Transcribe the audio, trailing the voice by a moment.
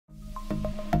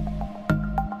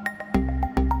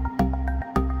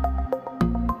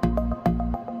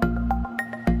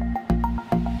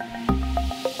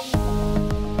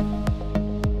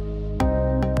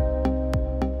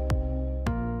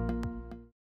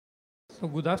So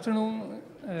good afternoon.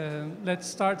 Let's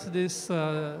start this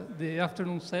the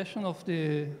afternoon session of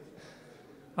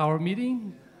our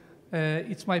meeting.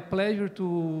 It's my pleasure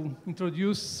to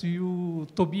introduce you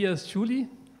Tobias Schulli.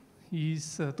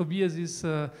 Tobias is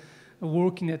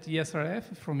working at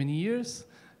ESRF for many years.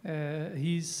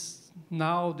 He's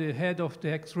now the head of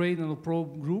the X-ray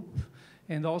nanoprobe group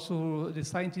and also the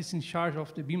scientist in charge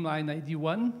of the beamline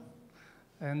ID1.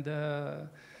 And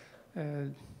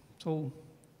so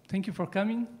thank you for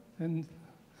coming, and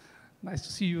nice to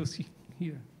see you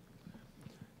here.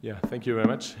 Yeah, thank you very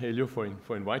much, Helio,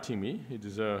 for inviting me. It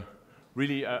is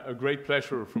really a great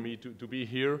pleasure for me to be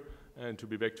here and to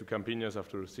be back to Campinas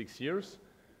after 6 years.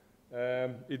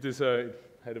 It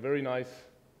had a very nice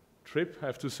trip, I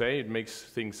have to say. It makes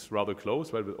things rather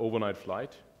close, right? With overnight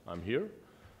flight, I'm here.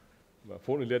 But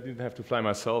fortunately, I didn't have to fly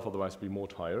myself, otherwise I'd be more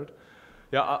tired.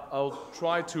 Yeah, I'll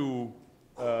try to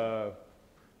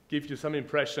give you some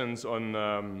impressions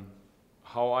on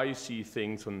how I see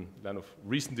things, on kind of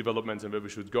recent developments and where we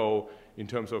should go in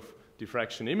terms of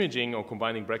diffraction imaging or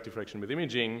combining Bragg diffraction with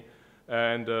imaging.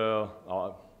 And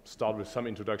I'll start with some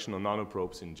introduction on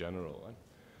nanoprobes in general. Right?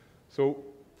 So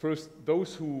first,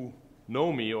 those who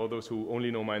know me or those who only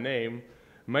know my name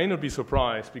may not be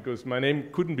surprised because my name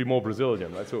couldn't be more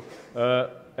Brazilian. Right? So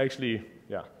actually,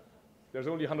 yeah. There's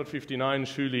only 159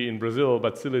 Schulli in Brazil,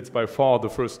 but still it's by far the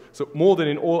first, so more than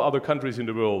in all other countries in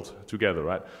the world together,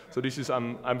 right? So this is,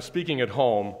 I'm speaking at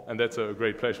home, and that's a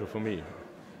great pleasure for me.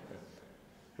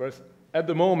 Whereas at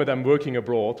the moment I'm working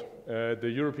abroad, the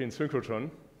European synchrotron,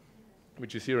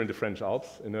 which is here in the French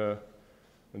Alps, in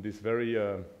this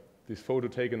this photo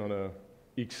taken on an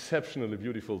exceptionally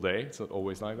beautiful day. It's not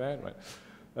always like that, right?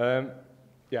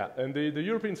 Yeah, and the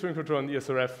European synchrotron,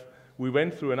 ESRF, we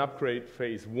went through an upgrade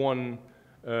phase 1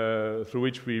 through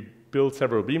which we built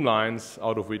several beamlines,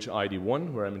 out of which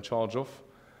ID1, where I'm in charge of.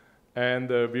 And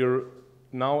we're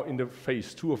now in the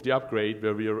phase 2 of the upgrade,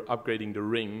 where we are upgrading the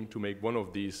ring to make one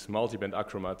of these multi-band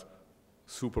achromat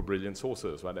super brilliant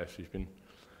sources. Right? As we've been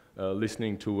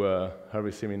listening to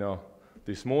Harry's seminar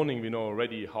this morning, we know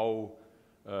already how,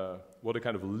 what a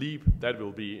kind of leap that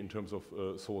will be in terms of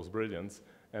source brilliance.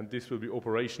 And this will be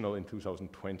operational in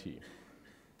 2020.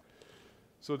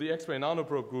 So the X-ray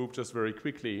nanoprobe group, just very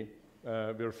quickly,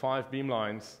 we're 5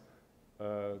 beamlines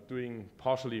doing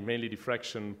partially mainly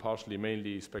diffraction, partially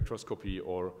mainly spectroscopy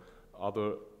or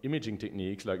other imaging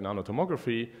techniques like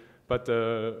nanotomography, but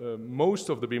most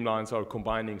of the beamlines are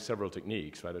combining several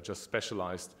techniques, right? They're just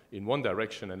specialized in one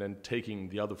direction and then taking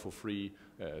the other for free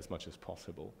as much as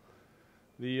possible.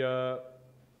 The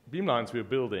beamlines we're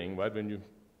building, right, when you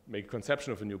make a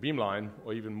conception of a new beamline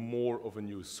or even more of a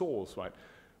new source, right?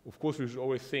 Of course, we should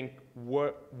always think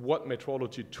what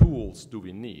metrology tools do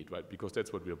we need, right? Because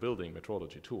that's what we're building,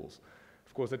 metrology tools.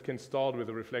 Of course, that can start with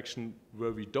a reflection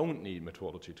where we don't need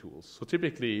metrology tools. So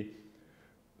typically,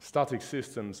 static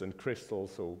systems and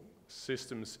crystals, so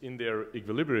systems in their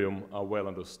equilibrium are well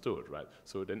understood, right?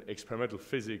 So then experimental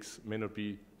physics may not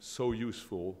be so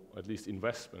useful, at least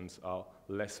investments are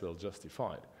less well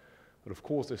justified. But of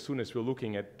course, as soon as we're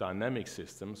looking at dynamic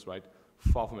systems, right,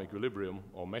 far from equilibrium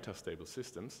or metastable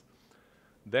systems,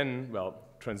 then, well,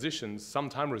 transitions, some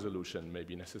time resolution may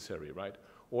be necessary, right?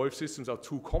 Or if systems are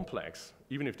too complex,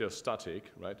 even if they're static,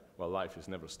 right? Well, life is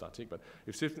never static, but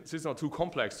if systems are too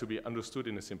complex to be understood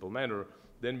in a simple manner,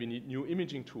 then we need new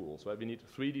imaging tools, right? We need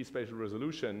 3D spatial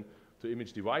resolution to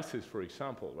image devices, for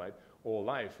example, right? Or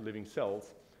life, living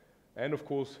cells. And of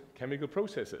course, chemical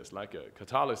processes like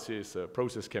catalysis,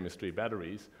 process chemistry,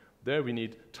 batteries. There we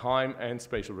need time and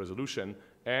spatial resolution,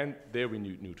 and there we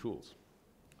need new tools.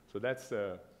 So that's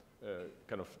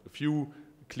kind of a few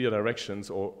clear directions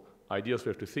or ideas we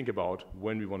have to think about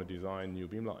when we want to design new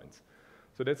beamlines.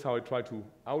 So that's how I try to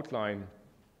outline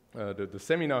the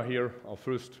seminar here. I'll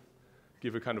first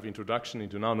give a kind of introduction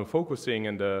into nanofocusing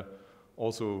and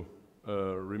also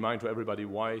remind to everybody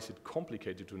why is it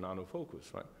complicated to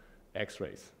nanofocus, right?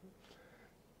 X-rays.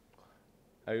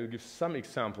 I will give some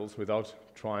examples without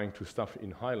trying to stuff in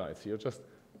highlights here, just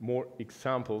more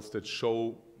examples that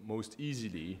show most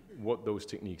easily what those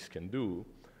techniques can do,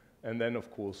 and then,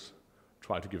 of course,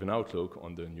 try to give an outlook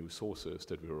on the new sources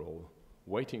that we're all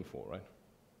waiting for, right?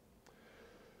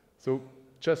 So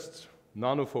just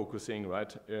nanofocusing,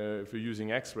 right? If you're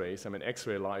using X-rays, I mean,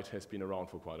 X-ray light has been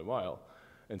around for quite a while,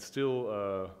 and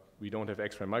still we don't have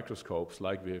X-ray microscopes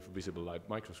like we have visible light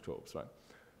microscopes, right?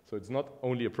 So it's not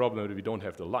only a problem that we don't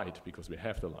have the light, because we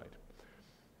have the light.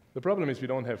 The problem is we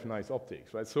don't have nice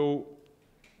optics, right? So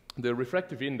the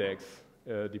refractive index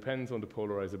depends on the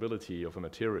polarizability of a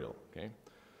material, okay?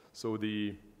 So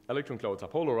the electron clouds are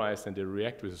polarized and they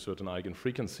react with a certain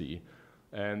eigenfrequency.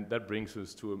 And that brings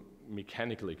us to a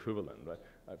mechanical equivalent, right?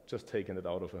 I've just taken it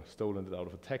out of stolen it out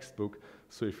of a textbook.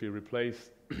 So if we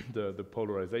replace the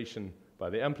polarization by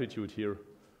the amplitude here,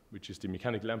 which is the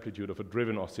mechanical amplitude of a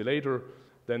driven oscillator,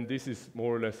 then this is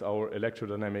more or less our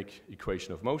electrodynamic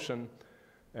equation of motion.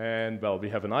 And well, we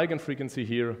have an eigenfrequency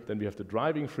here, then we have the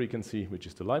driving frequency, which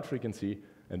is the light frequency,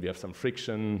 and we have some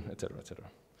friction, etc., etc.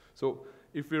 So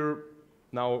if we're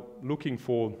now looking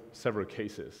for several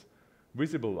cases,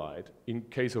 visible light, in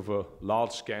case of a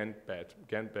large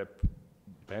bandgap,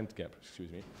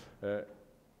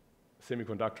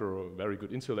 semiconductor or a very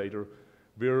good insulator,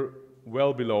 we're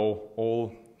well below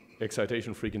all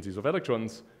excitation frequencies of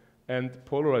electrons, and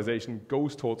polarization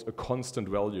goes towards a constant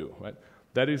value, right?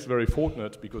 That is very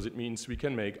fortunate because it means we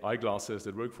can make eyeglasses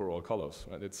that work for all colors,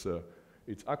 right? It's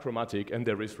achromatic and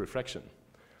there is refraction.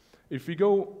 If we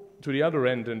go to the other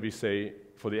end and we say,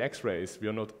 for the X-rays, we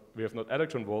have not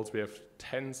electron volts, we have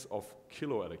tens of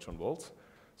kilo electron volts.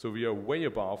 So we are way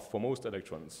above, for most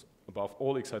electrons, above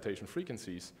all excitation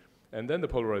frequencies. And then the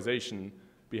polarization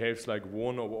behaves like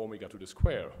 1 over omega to the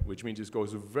square, which means it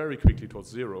goes very quickly towards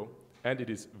 0, and it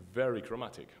is very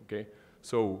chromatic, okay?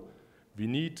 So we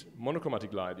need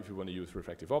monochromatic light if you want to use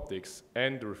refractive optics,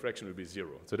 and the refraction will be 0.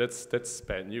 So that's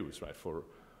bad news, right?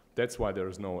 That's why there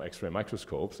is no X-ray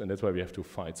microscopes, and that's why we have to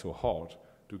fight so hard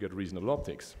to get reasonable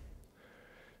optics.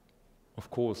 Of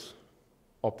course,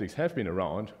 optics have been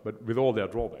around, but with all their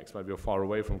drawbacks, right? We are far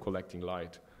away from collecting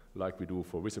light like we do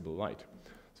for visible light.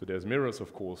 So there's mirrors,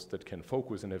 of course, that can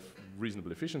focus and have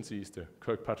reasonable efficiencies, the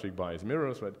Kirkpatrick bias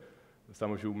mirrors, right?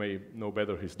 Some of you may know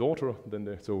better his daughter than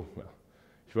if you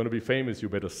want to be famous, you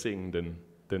better sing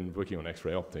than working on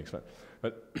X-ray optics, right?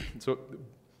 But so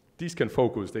these can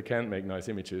focus, they can make nice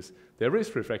images. There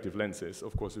is refractive lenses,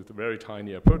 of course, with very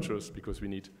tiny apertures because we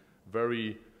need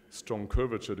very strong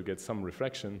curvature to get some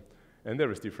refraction. And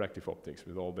there is diffractive optics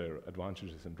with all their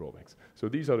advantages and drawbacks. So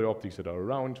these are the optics that are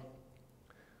around.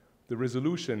 The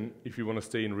resolution, if you want to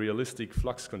stay in realistic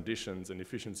flux conditions and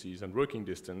efficiencies and working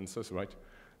distances, right,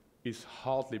 is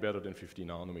hardly better than 50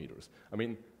 nanometers. I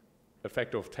mean, a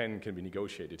factor of 10 can be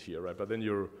negotiated here, right? But then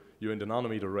you're in the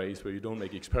nanometer race where you don't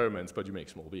make experiments, but you make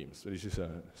small beams. So this is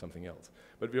something else.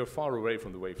 But we are far away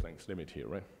from the wavelength limit here,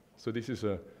 right? So this is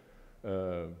a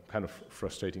kind of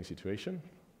frustrating situation,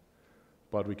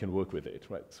 but we can work with it,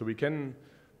 right? So we can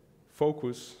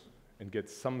focus and get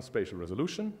some spatial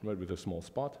resolution, right, with a small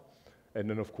spot. And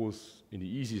then, of course, in the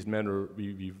easiest manner,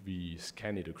 we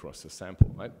scan it across the sample,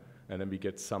 right? And then we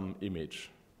get some image.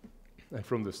 And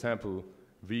from the sample,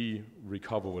 we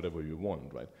recover whatever we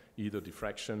want, right? Either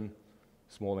diffraction,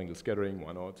 small angle scattering,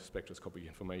 why not, spectroscopic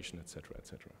information, et cetera, et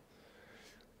cetera.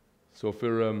 So if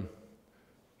we're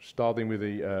starting with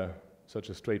such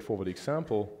a straightforward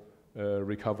example,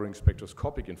 recovering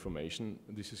spectroscopic information,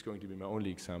 this is going to be my only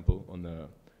example on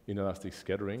inelastic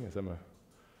scattering, as I'm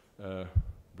a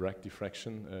Bragg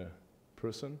diffraction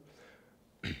person.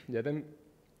 Yeah, then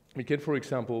we can, for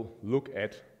example, look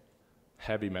at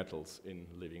heavy metals in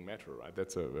living matter, right?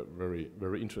 That's a very,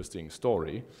 very interesting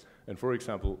story. And for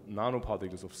example,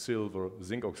 nanoparticles of silver,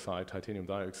 zinc oxide, titanium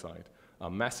dioxide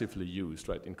are massively used,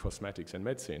 right, in cosmetics and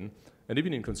medicine, and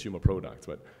even in consumer products,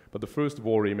 right? But the first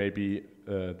worry may be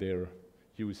their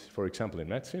use, for example, in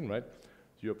medicine, right?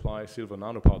 You apply silver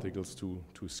nanoparticles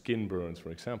to skin burns,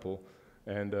 for example,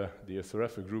 and the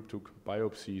ESRF group took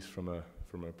biopsies from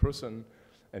a person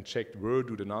and checked where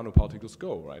do the nanoparticles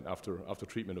go, right, after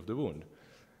treatment of the wound.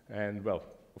 And well,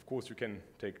 of course, you can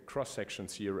take cross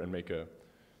sections here and make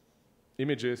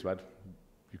images, right?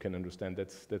 You can understand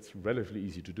that's relatively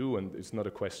easy to do, and it's not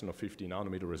a question of 50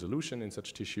 nanometer resolution in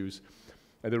such tissues.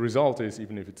 And the result is,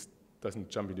 even if it doesn't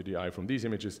jump into the eye from these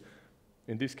images,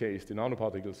 in this case, the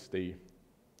nanoparticles, they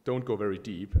don't go very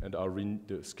deep, and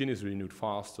the skin is renewed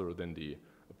faster than the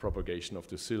propagation of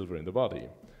the silver in the body.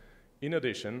 In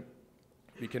addition,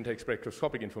 we can take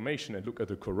spectroscopic information and look at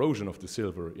the corrosion of the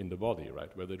silver in the body,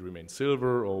 right? Whether it remains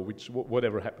silver or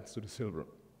whatever happens to the silver.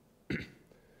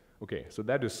 Okay, so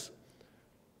that is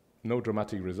no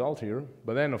dramatic result here.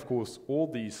 But then, of course, all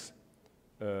these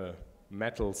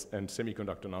metals and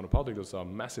semiconductor nanoparticles are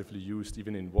massively used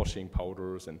even in washing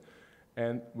powders,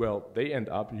 and well, they end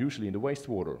up usually in the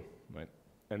wastewater, right?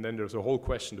 And then there's a whole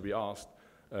question to be asked,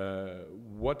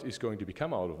 what is going to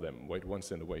become out of them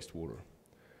once in the wastewater?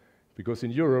 Because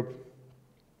in Europe,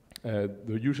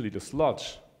 usually the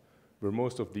sludge, where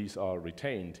most of these are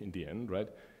retained in the end, right,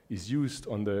 is used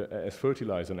as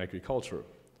fertilizer in agriculture.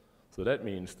 So that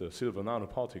means the silver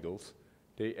nanoparticles,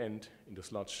 they end in the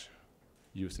sludge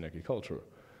used in agriculture.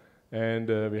 And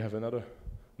we have another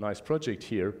nice project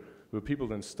here where people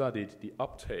then studied the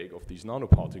uptake of these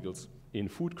nanoparticles in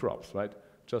food crops, right?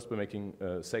 Just by making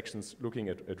sections, looking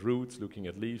at roots, looking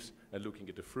at leaves, and looking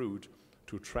at the fruit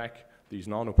to track these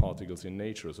nanoparticles in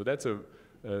nature. So that's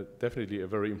definitely a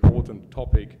very important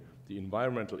topic, the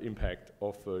environmental impact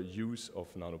of use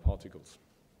of nanoparticles.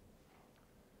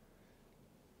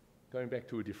 Going back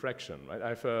to diffraction, right?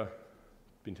 I've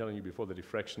been telling you before that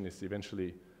diffraction is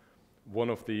eventually one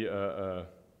of the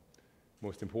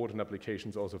most important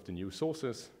applications also of the new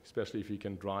sources, especially if you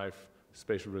can drive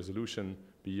spatial resolution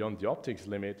beyond the optics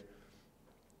limit.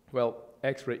 Well,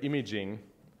 X-ray imaging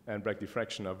and Bragg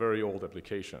diffraction are very old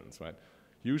applications, right?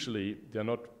 Usually, they're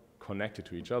not connected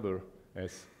to each other,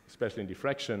 as especially in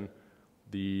diffraction,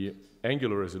 the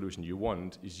angular resolution you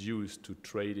want is used to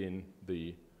trade in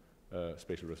the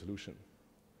spatial resolution.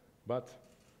 But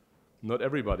not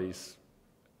everybody's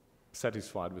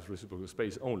satisfied with reciprocal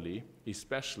space only,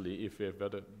 especially if we have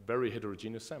very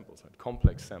heterogeneous samples, right?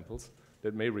 Complex samples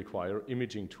that may require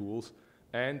imaging tools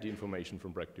and the information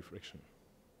from Bragg diffraction.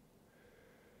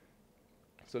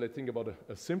 So let's think about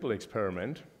a simple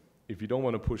experiment. If you don't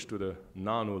want to push to the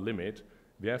nano limit,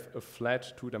 we have a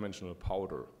flat two-dimensional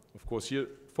powder. Of course, here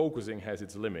focusing has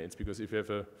its limits, because if you have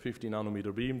a 50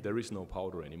 nanometer beam, there is no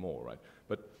powder anymore, right?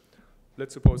 But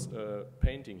let's suppose a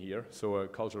painting here, so a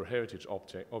cultural heritage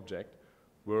object,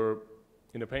 where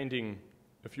in a painting,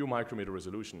 a few micrometer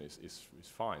resolution is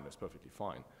fine, that's perfectly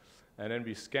fine. And then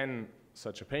we scan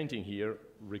such a painting here,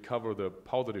 recover the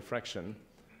powder diffraction,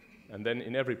 and then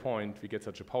in every point we get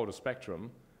such a powder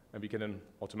spectrum, and we can then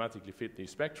automatically fit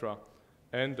these spectra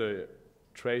and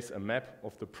trace a map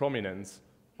of the prominence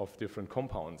of different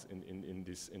compounds in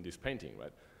this painting,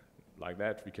 right? Like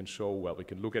that, we can show, well, we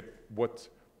can look at what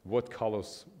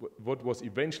colors, what was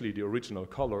eventually the original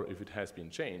color if it has been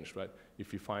changed, right?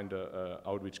 If we find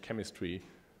out which chemistry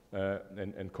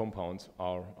and compounds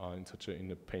are in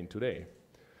the paint today.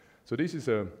 So this is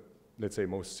a, let's say,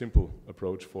 most simple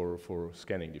approach for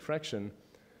scanning diffraction.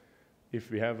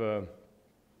 If we have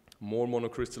more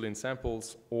monocrystalline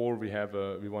samples, or we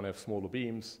want to have smaller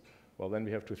beams, well, then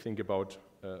we have to think about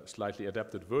a slightly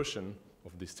adapted version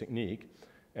of this technique.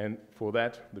 And for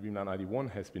that, the Beamline ID1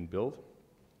 has been built.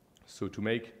 So to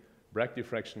make Bragg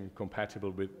diffraction compatible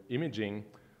with imaging,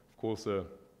 of course,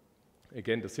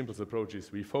 again, the simplest approach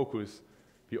is we focus,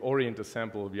 we orient the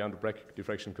sample beyond the Bragg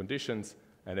diffraction conditions,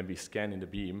 and then we scan in the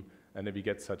beam, and then we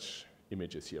get such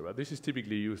images here. Right? This is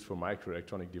typically used for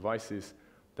microelectronic devices.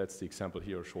 That's the example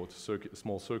here, a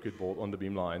small circuit board on the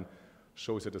beamline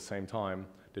shows at the same time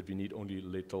that we need only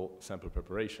little sample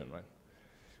preparation, right?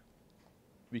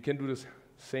 We can do the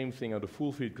same thing under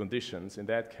full field conditions. In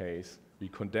that case, we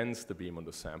condense the beam on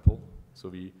the sample, so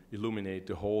we illuminate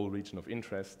the whole region of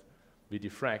interest, we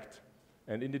diffract,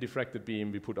 and in the diffracted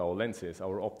beam we put our lenses,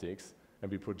 our optics,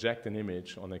 and we project an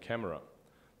image on a camera.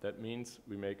 That means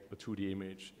we make a 2D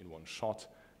image in one shot,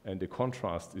 and the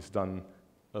contrast is done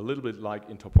a little bit like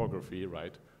in topography,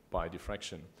 right, by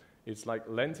diffraction. It's like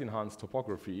lens-enhanced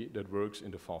topography that works in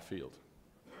the far field,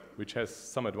 which has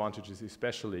some advantages,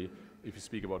 especially if you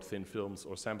speak about thin films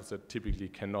or samples that typically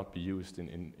cannot be used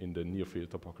in the near-field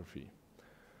topography.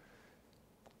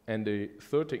 And the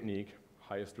third technique,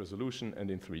 highest resolution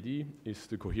and in 3D, is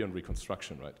the coherent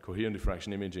reconstruction, right? Coherent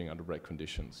diffraction imaging under Bragg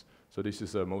conditions. So this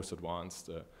is a most advanced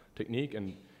technique,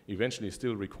 and eventually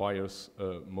still requires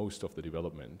most of the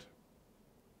development.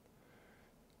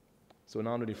 So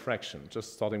now the diffraction,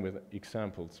 just starting with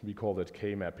examples, we call that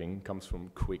K-mapping, comes from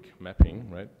quick mapping,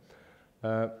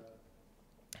 right?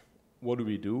 What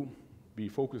do? We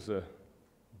focus a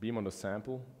beam on the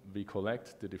sample, we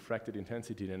collect the diffracted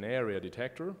intensity in an area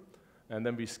detector, and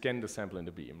then we scan the sample in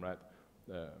the beam, right?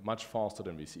 Much faster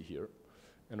than we see here.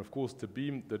 And of course, the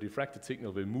diffracted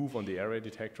signal will move on the area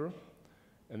detector,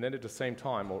 and then at the same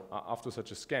time, or after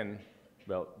such a scan,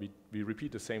 well, we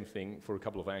repeat the same thing for a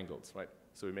couple of angles, right?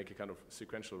 So we make a kind of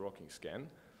sequential rocking scan,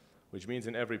 which means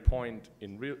in every point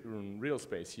in real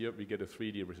space here, we get a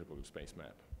 3D reciprocal space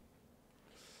map.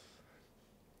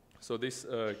 So this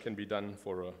can be done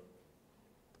for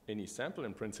any sample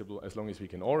in principle, as long as we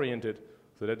can orient it.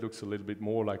 So that looks a little bit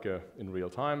more like in real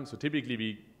time. So typically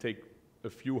we take a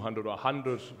few hundred or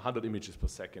 100 images per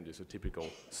second is a typical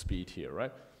speed here,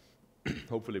 right?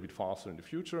 Hopefully a bit faster in the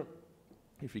future.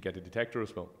 If we get the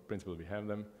detectors, well, in principle we have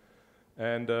them.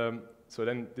 And so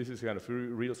then this is kind of a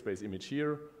real space image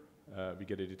here. We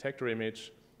get a detector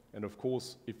image. And of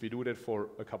course, if we do that for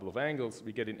a couple of angles,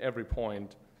 we get in every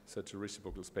point such a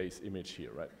reciprocal space image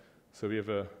here, right? So we have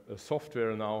a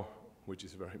software now, which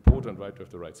is very important, right? To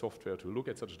have the right software to look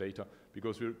at such data,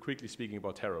 because we're quickly speaking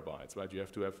about terabytes, right? You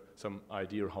have to have some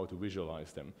idea how to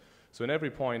visualize them. So in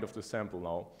every point of the sample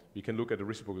now, we can look at the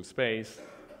reciprocal space,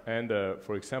 and,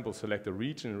 for example, select a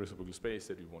region in reciprocal space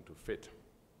that you want to fit.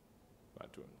 Right?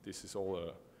 This is all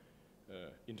an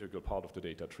integral part of the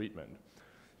data treatment.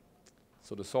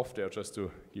 So the software, just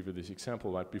to give you this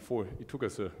example, right, before it took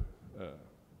us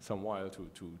some while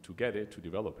to get it, to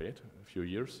develop it, a few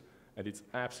years, and it's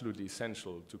absolutely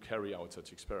essential to carry out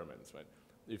such experiments, right?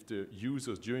 If the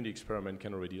users during the experiment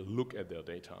can already look at their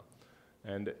data,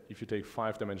 and if you take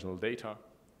 5-dimensional data,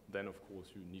 then of course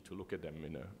you need to look at them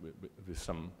with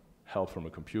some help from a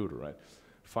computer, right?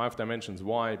 5 dimensions,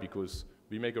 why? Because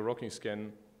we make a rocking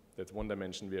scan, that's 1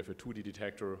 dimension, we have a 2D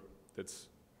detector, that's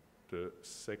the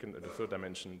second and the third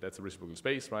dimension, that's a reciprocal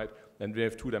space, right? And we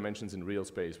have 2 dimensions in real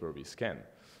space where we scan.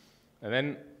 And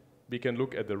then we can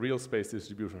look at the real space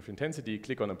distribution of intensity,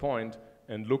 click on a point,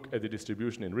 and look at the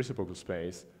distribution in reciprocal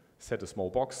space, set a small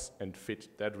box, and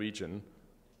fit that region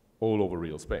all over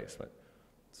real space, right?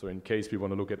 So in case we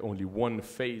want to look at only one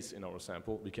phase in our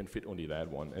sample, we can fit only that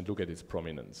one and look at its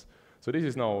prominence. So this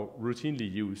is now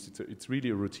routinely used. It's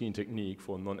really a routine technique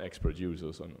for non-expert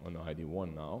users on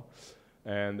ID1 now.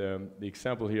 And the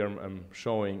example here I'm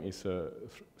showing is a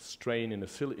strain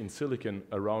in silicon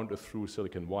around a through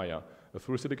silicon wire. A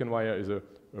through silicon wire is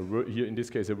here in this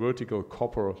case a vertical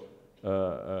copper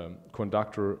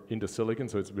conductor in the silicon.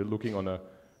 So we're looking on a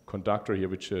conductor here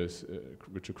which is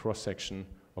a cross section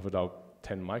of about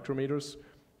 10 micrometers,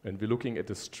 and we're looking at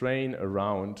the strain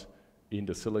around in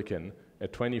the silicon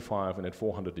at 25 and at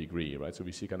 400 degree, right? So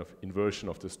we see kind of inversion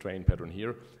of the strain pattern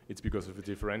here. It's because of the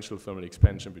differential thermal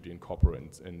expansion between copper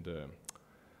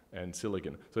and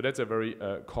silicon. So that's a very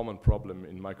common problem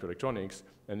in microelectronics,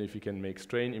 and if you can make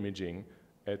strain imaging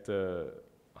at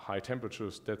high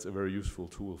temperatures, that's a very useful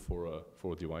tool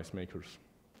for device makers.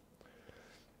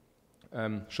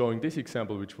 Showing this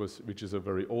example, which is a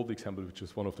very old example, which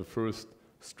is one of the first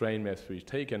strain maps we've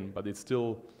taken, but it's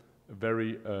still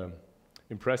very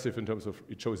impressive in terms of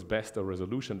it shows best the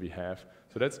resolution we have.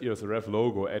 So that's ESRF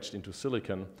logo etched into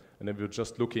silicon, and then we're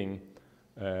just looking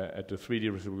at the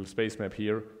 3D reciprocal space map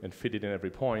here and fit it in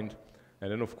every point.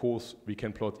 And then of course we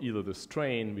can plot either the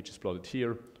strain, which is plotted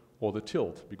here, or the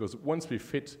tilt, because once we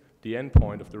fit the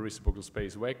endpoint of the reciprocal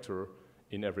space vector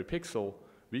in every pixel,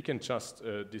 we can just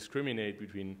discriminate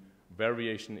between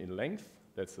variation in length,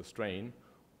 that's the strain,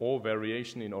 or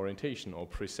variation in orientation or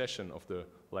precession of the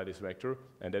lattice vector,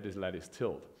 and that is lattice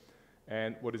tilt.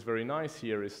 And what is very nice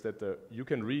here is that you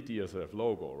can read the ESRF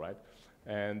logo, right?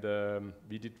 And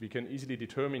we can easily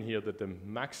determine here that the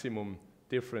maximum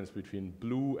difference between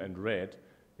blue and red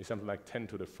is something like 10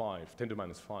 to the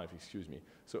minus 5, excuse me.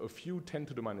 So a few 10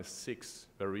 to the minus 6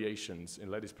 variations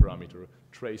in lattice parameter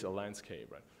trace a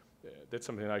landscape, right? That's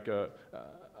something like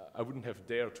I wouldn't have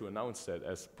dared to announce that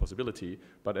as possibility,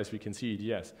 but as we can see,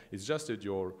 yes, it's just that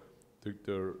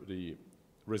the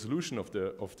resolution of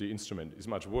the instrument is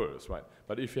much worse, right?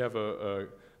 But if you have a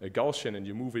Gaussian and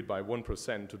you move it by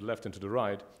 1% to the left and to the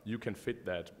right, you can fit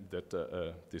that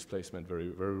displacement very,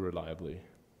 very reliably.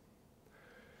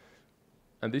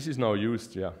 And this is now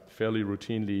used, fairly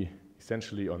routinely,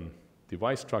 essentially on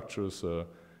device structures,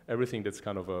 everything that's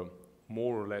kind of a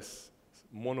more or less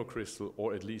monocrystal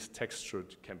or at least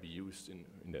textured can be used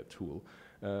in that tool.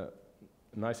 A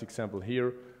nice example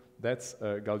here, that's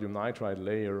a gallium nitride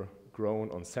layer grown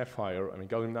on sapphire. I mean,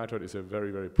 gallium nitride is a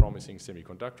very, very promising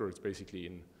semiconductor. It's basically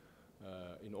in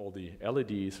all the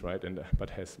LEDs, right? But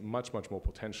has much, much more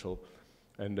potential.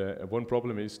 And one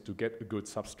problem is to get a good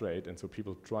substrate, and so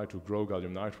people try to grow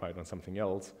gallium nitride on something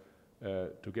else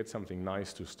to get something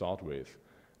nice to start with.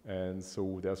 And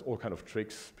so there's all kind of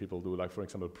tricks people do, like for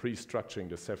example, pre-structuring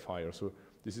the sapphire. So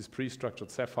this is pre-structured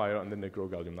sapphire, and then they grow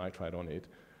gallium nitride on it.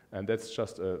 And that's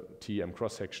just a TEM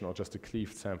cross-section, or just a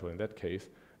cleaved sample in that case.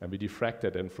 And we diffract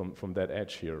that then from that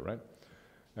edge here, right?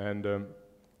 And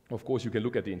of course, you can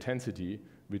look at the intensity,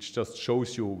 which just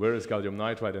shows you where is gallium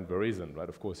nitride and where isn't, right?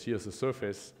 Of course, here's the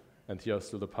surface, and here's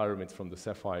still the pyramids from the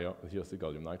sapphire, and here's the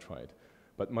gallium nitride.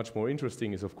 But much more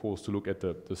interesting is, of course, to look at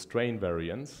the strain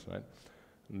variance, right?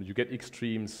 You get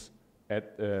extremes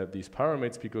at these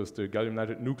pyramids because the gallium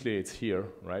nitride nucleates here,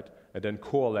 right, and then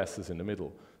coalesces in the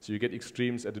middle. So you get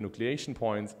extremes at the nucleation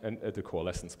points and at the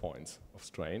coalescence points of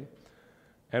strain.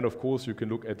 And of course, you can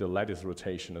look at the lattice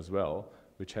rotation as well,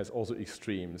 which has also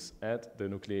extremes at the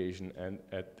nucleation and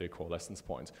at the coalescence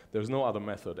points. There's no other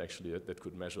method, actually, that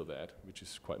could measure that, which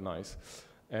is quite nice.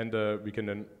 And we can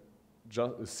then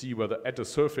just see whether at the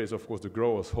surface, of course, the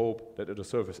growers hope that at the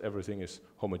surface everything is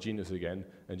homogeneous again,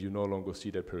 and you no longer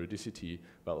see that periodicity.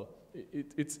 Well,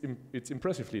 it's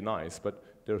impressively nice, but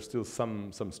there's still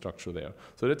some structure there.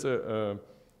 So that's a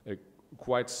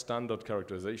quite standard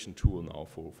characterization tool now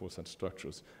for such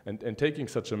structures. And taking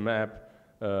such a map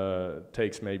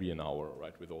takes maybe an hour,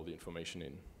 right, with all the information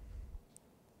in.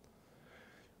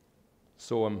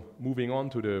 So I'm moving on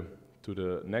to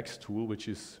the next tool, which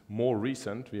is more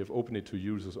recent. We have opened it to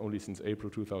users only since April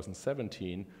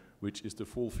 2017, which is the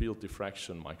full field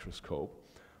diffraction microscope.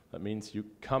 That means you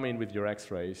come in with your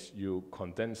X-rays, you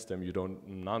condense them, you don't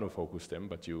nanofocus them,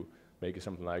 but you make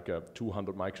something like a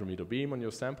 200 micrometer beam on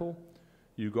your sample.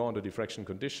 You go under diffraction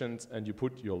conditions and you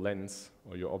put your lens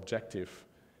or your objective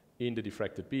in the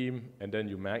diffracted beam, and then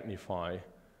you magnify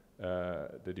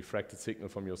the diffracted signal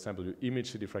from your sample. You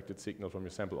image the diffracted signal from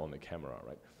your sample on the camera,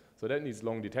 right? So that needs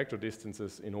long detector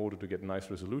distances in order to get nice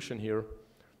resolution here,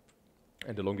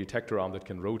 and a long detector arm that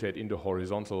can rotate in the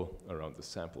horizontal around the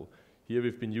sample. Here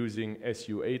we've been using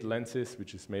SU8 lenses,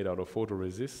 which is made out of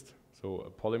photoresist,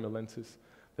 so polymer lenses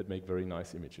that make very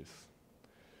nice images.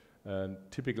 And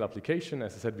typical application,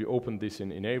 as I said, we opened this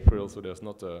in April, so there's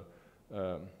not a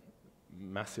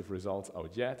massive results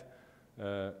out yet.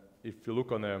 If you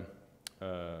look on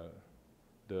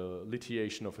the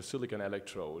lithiation of a silicon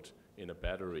electrode in a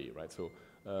battery, right? So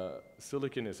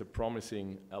silicon is a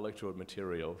promising electrode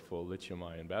material for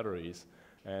lithium-ion batteries.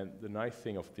 And the nice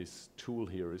thing of this tool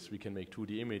here is we can make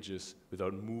 2D images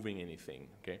without moving anything,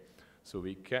 okay? So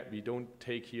we don't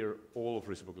take here all of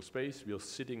reciprocal space. We are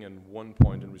sitting in one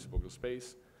point in reciprocal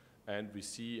space, and we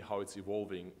see how it's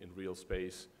evolving in real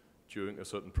space during a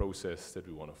certain process that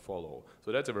we want to follow.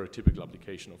 So that's a very typical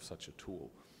application of such a tool.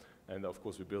 And of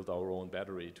course, we built our own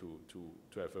battery to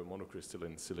have a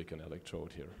monocrystalline silicon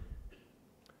electrode here.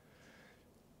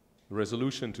 The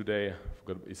resolution today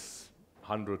is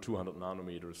 100, 200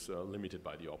 nanometers, limited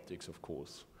by the optics, of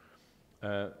course.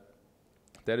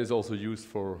 That is also used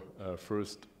for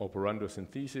first operando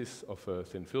synthesis of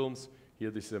thin films. Here,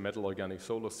 this is a metal organic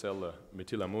solar cell, a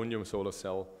methylammonium solar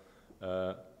cell,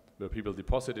 where people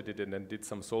deposited it and then did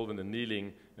some solvent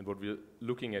annealing. And what we're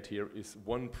looking at here is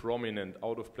one prominent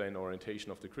out-of-plane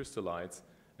orientation of the crystallites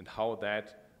and how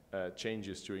that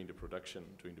changes during the production,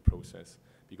 during the process.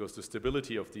 Because the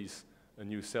stability of these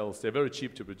new cells, they're very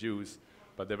cheap to produce,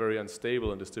 but they're very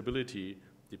unstable, and the stability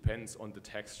depends on the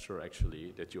texture,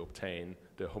 actually, that you obtain,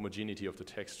 the homogeneity of the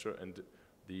texture, and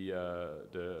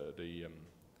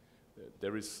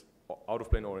there is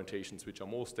out-of-plane orientations which are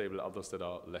more stable, others that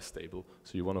are less stable.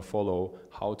 So you want to follow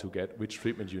how to get, which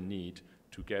treatment you need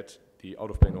to get the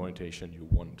out-of-plane orientation you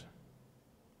want.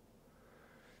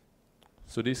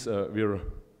 So this, we're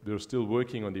still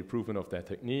working on the improvement of that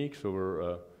technique. So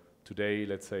we're today,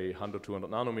 let's say 100, 200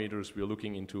 nanometers. We're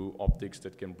looking into optics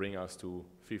that can bring us to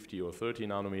 50 or 30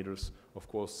 nanometers, of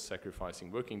course,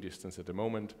 sacrificing working distance at the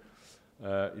moment.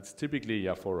 It's typically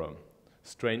for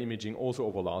strain imaging also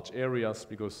over large areas,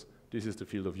 because this is the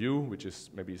field of view, which is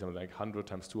maybe something like 100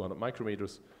 times 200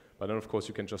 micrometers. But then, of course,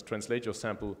 you can just translate your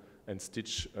sample and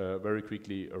stitch very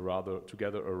quickly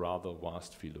together a rather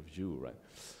vast field of view, right?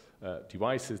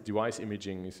 Device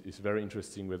imaging is very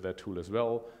interesting with that tool as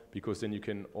well, because then you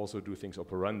can also do things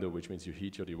operando, which means you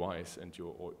heat your device and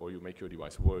or you make your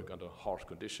device work under harsh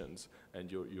conditions,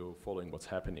 and you're following what's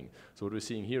happening. So what we're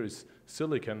seeing here is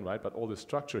silicon, right? But all the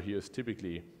structure here is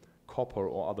typically copper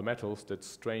or other metals that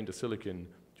strain the silicon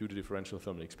due to differential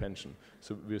thermal expansion.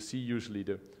 So we see usually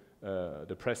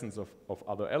the presence of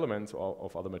other elements or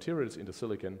of other materials in the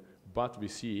silicon, but we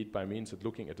see it by means of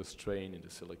looking at the strain in the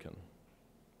silicon.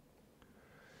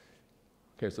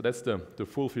 Okay, so that's the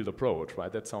full field approach,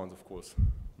 right? That sounds, of course,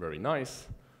 very nice.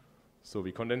 So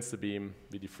we condense the beam,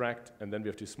 we diffract, and then we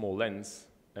have this small lens,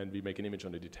 and we make an image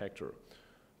on the detector.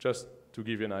 Just to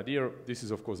give you an idea, this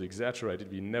is, of course, exaggerated.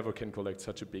 We never can collect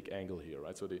such a big angle here,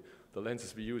 right? So the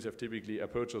lenses we use have typically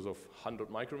apertures of 100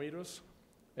 micrometers,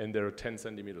 and they're 10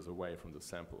 centimeters away from the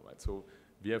sample, right? So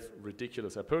we have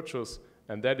ridiculous apertures,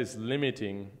 and that is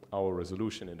limiting our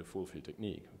resolution in the full field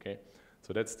technique, okay?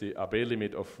 So that's the Abbe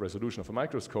limit of resolution of a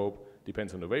microscope,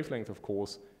 depends on the wavelength, of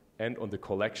course, and on the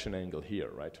collection angle here,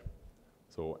 right?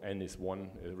 So N is 1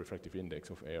 refractive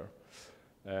index of air.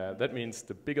 That means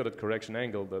the bigger the correction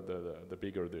angle, the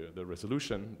bigger the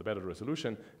resolution, the better the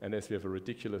resolution, and as we have a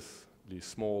ridiculously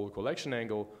small collection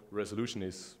angle, resolution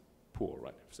is poor,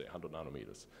 right? Say 100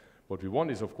 nanometers. What we want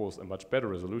is, of course, a much better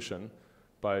resolution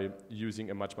by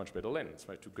using a much, much better lens,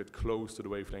 right? To get close to the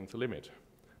wavelength limit.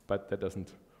 But that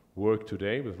doesn't work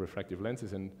today with refractive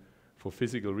lenses, and for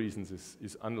physical reasons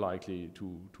is unlikely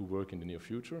to work in the near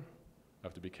future. I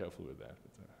have to be careful with that.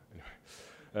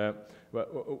 But,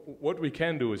 anyway. What we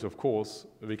can do is, of course,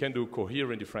 we can do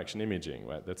coherent diffraction imaging,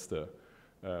 right? That's the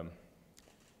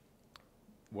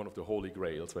one of the holy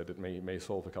grails, right? That may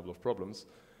solve a couple of problems.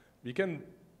 We can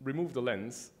remove the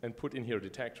lens and put in here a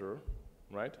detector,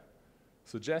 right?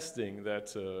 Suggesting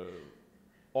that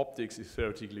optics is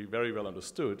theoretically very well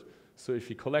understood. So if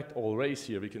we collect all rays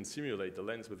here, we can simulate the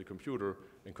lens with the computer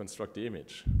and construct the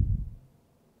image.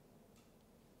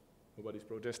 Nobody's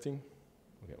protesting?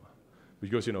 Okay, well,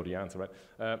 because you know the answer,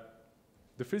 right?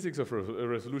 The physics of a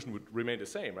resolution would remain the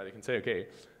same, right? I can say, okay,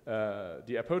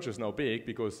 the aperture is now big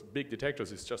because big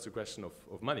detectors is just a question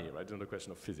of money, right? It's not a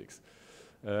question of physics.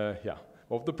 Yeah.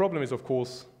 Well, the problem is, of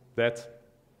course, that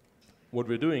what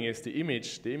we're doing is the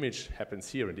image happens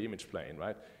here in the image plane,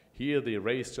 right? Here the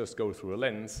rays just go through a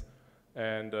lens,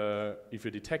 and if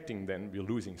you're detecting, then we're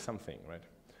losing something, right?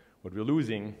 What we're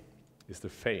losing is the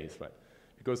phase, right?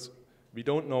 Because we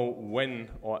don't know when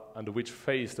or under which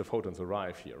phase the photons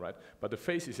arrive here, right? But the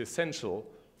phase is essential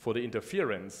for the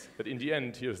interference, but in the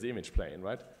end, here's the image plane,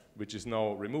 right? Which is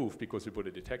now removed because we put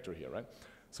a detector here, right?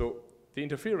 So the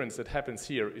interference that happens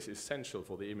here is essential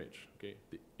for the image, okay?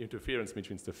 The interference, which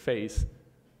means the phase,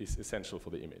 is essential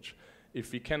for the image.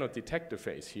 If we cannot detect the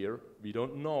phase here, we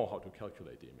don't know how to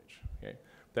calculate the image, okay?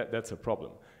 That's a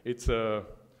problem. It's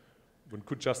one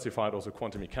could justify it also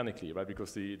quantum mechanically, right?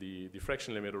 Because the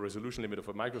diffraction limit or resolution limit of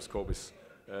a microscope is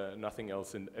nothing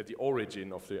else at the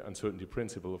origin of the uncertainty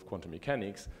principle of quantum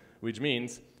mechanics, which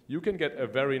means you can get a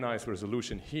very nice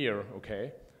resolution here,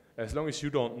 okay, as long as you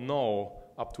don't know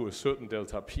up to a certain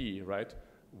delta p, right,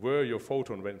 where your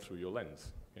photon went through your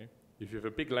lens, okay? If you have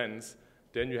a big lens,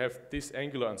 then you have this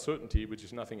angular uncertainty, which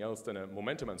is nothing else than a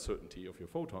momentum uncertainty of your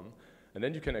photon, and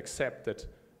then you can accept that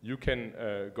you can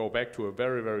go back to a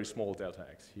very, very small delta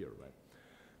x here, right?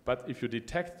 But if you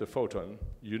detect the photon,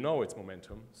 you know its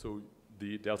momentum, so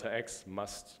the delta x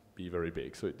must be very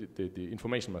big, so the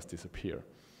information must disappear.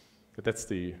 But that's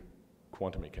the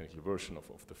quantum mechanical version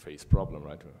of the phase problem,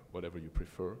 right? Whatever you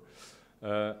prefer.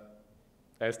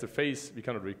 As the phase, we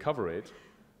cannot recover it,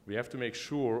 we have to make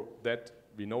sure that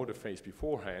we know the phase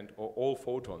beforehand, or all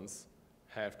photons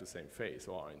have the same phase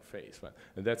or are in phase, right?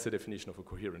 And that's the definition of a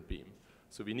coherent beam.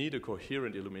 So we need a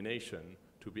coherent illumination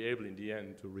to be able, in the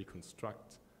end, to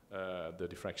reconstruct the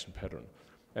diffraction pattern.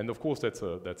 And of course, that's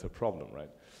a problem, right?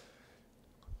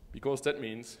 Because that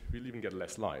means we'll even get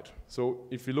less light. So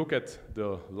if we look at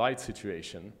the light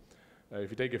situation, if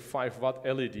you take a 5-watt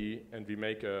LED and we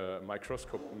make a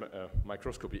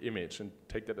microscopy image and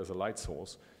take that as a light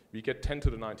source, we get 10 to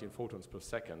the 19 photons per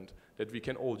second that we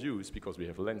can all use because we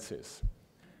have lenses.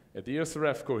 At the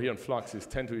ESRF coherent flux is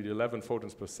 10 to the 11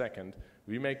 photons per second.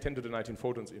 We make 10 to the 19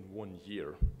 photons in 1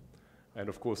 year. And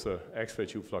of course, X-ray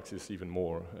tube flux is even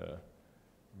more.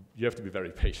 You have to be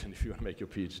very patient if you want to make your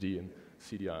PhD in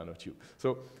CDI on a tube.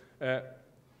 So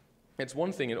it's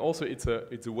one thing, and also it's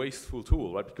a wasteful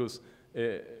tool, right? Because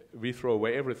we throw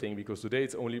away everything, because today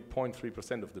it's only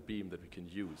 0.3% of the beam that we can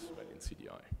use, right, in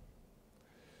CDI.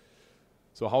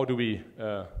 So how do we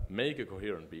make a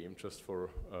coherent beam, just for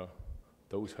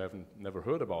those who haven't never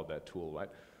heard about that tool, right?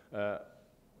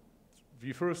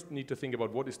 We first need to think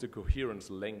about what is the coherence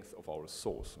length of our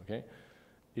source, okay?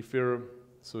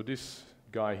 So this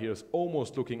guy here is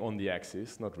almost looking on the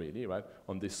axis, not really, right,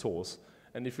 on this source.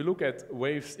 And if you look at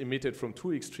waves emitted from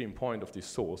two extreme points of this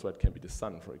source, right, can be the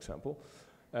sun, for example,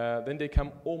 then they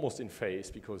come almost in phase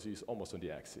because he's almost on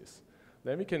the axis.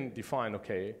 Then we can define,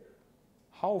 okay,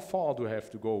 how far do I have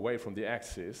to go away from the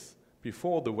axis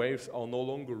before the waves are no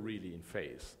longer really in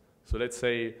phase? So let's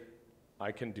say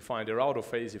I can define they're out of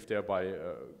phase if they're by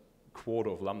a quarter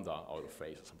of lambda out of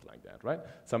phase or something like that, right?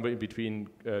 Somewhere in between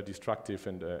destructive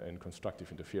and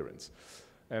constructive interference.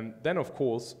 And then, of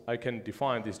course, I can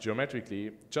define this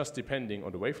geometrically just depending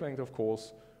on the wavelength, of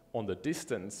course, on the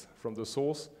distance from the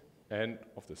source and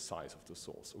of the size of the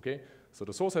source, okay? So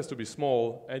the source has to be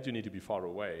small and you need to be far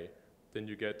away, then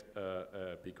you get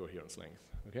a big coherence length,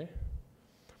 okay?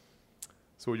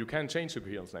 So you can change the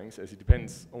coherence length as it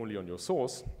depends only on your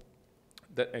source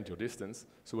and your distance.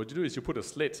 So what you do is you put a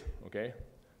slit, okay?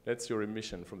 That's your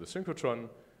emission from the synchrotron,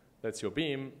 that's your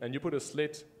beam, and you put a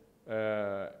slit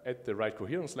at the right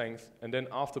coherence length, and then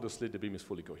after the slit, the beam is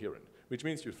fully coherent, which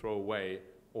means you throw away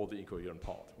all the incoherent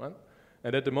part, right?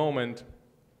 And at the moment,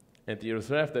 at the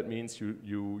ESRF, that means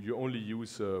you only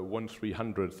use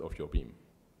 1/300th of your beam.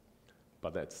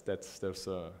 But there's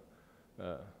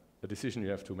a decision you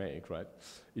have to make, right?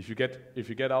 If you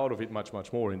get out of it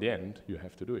much more in the end, you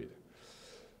have to do it.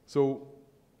 So,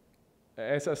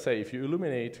 as I say, if you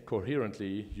illuminate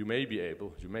coherently, you may be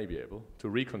able to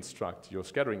reconstruct your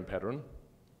scattering pattern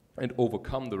and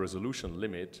overcome the resolution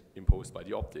limit imposed by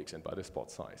the optics and by the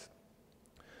spot size.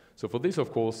 So for this,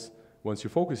 of course, once you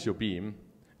focus your beam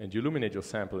and you illuminate your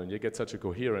sample and you get such a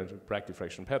coherent back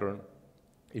diffraction pattern,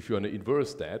 if you want to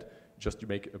inverse that, you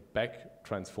make a back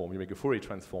transform, you make a Fourier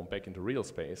transform back into real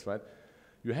space, right?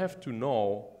 You have to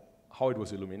know how it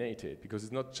was illuminated, because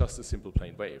it's not just a simple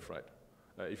plane wave, right?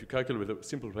 If you calculate with a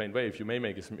simple plane wave, you may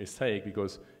make a mistake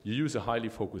because you use a highly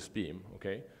focused beam,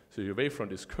 okay? So your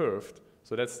wavefront is curved,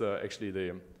 so that's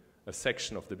actually a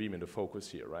section of the beam in the focus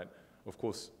here, right? Of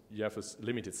course, you have a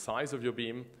limited size of your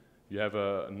beam, you have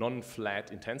a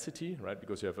non-flat intensity, right,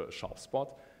 because you have a sharp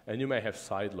spot, and you may have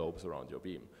side lobes around your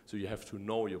beam. So you have to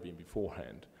know your beam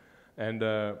beforehand. And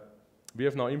we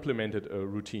have now implemented a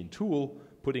routine tool,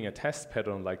 putting a test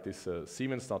pattern like this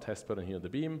Siemens star test pattern here in the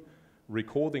beam,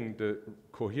 recording the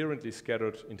coherently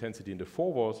scattered intensity in the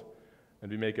forward, and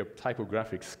we make a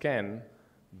typographic scan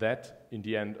that, in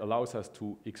the end, allows us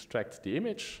to extract the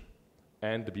image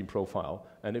and the beam profile.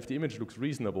 And if the image looks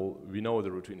reasonable, we know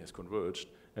the routine has converged,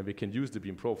 and we can use the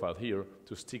beam profile here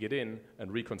to stick it in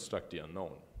and reconstruct the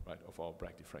unknown, right, of our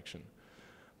Bragg diffraction.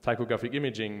 Typographic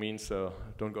imaging means,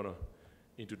 don't go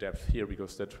into depth here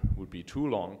because that would be too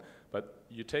long, but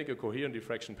you take a coherent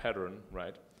diffraction pattern,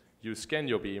 right, you scan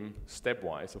your beam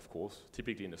stepwise, of course,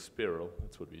 typically in a spiral,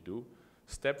 that's what we do,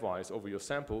 stepwise over your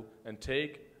sample, and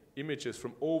take images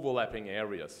from overlapping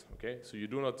areas, okay? So you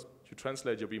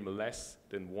translate your beam less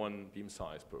than one beam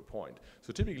size per point.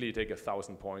 So typically you take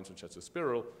 1,000 points on just a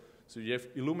spiral, so you have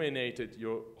illuminated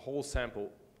your whole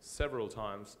sample several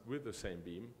times with the same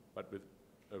beam, but with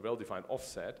a well-defined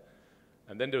offset,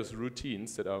 and then there's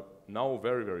routines that are now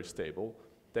very, very stable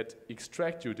that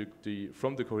extract you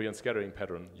from the coherent scattering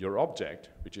pattern your object,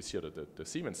 which is here the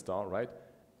Siemens star, right,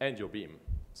 and your beam.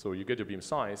 So you get your beam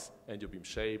size and your beam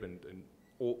shape and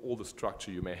all the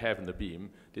structure you may have in the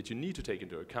beam that you need to take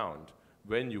into account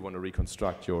when you want to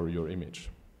reconstruct your image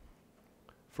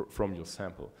from your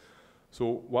sample.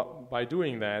 So by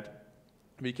doing that,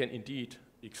 we can indeed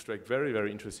extract very,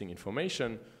 very interesting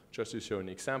information. Just to show an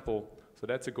example, so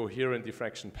that's a coherent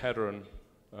diffraction pattern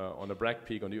on a Bragg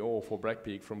peak, on the 004 Bragg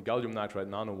peak from gallium nitride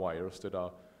nanowires that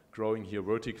are growing here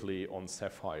vertically on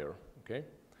sapphire, okay?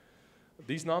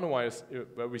 These nanowires,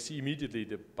 well, we see immediately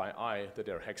by eye that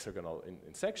they're hexagonal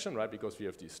in section, right, because we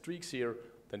have these streaks here.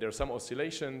 Then there are some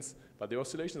oscillations, but the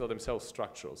oscillations are themselves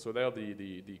structural. So they are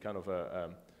the kind of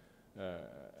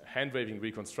hand-waving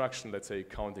reconstruction, let's say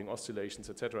counting oscillations,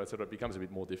 et cetera, becomes a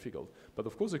bit more difficult. But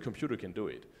of course a computer can do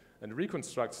it and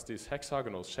reconstructs this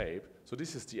hexagonal shape. So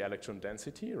this is the electron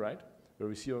density, right, where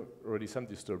we see already some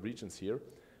disturbed regions here.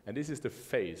 And this is the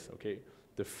phase, okay?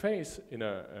 The phase in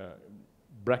a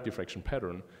Bragg diffraction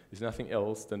pattern is nothing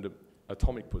else than the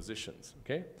atomic positions,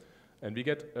 okay? And we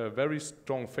get a very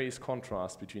strong phase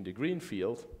contrast between the green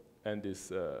field and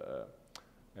this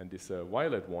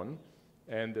violet one.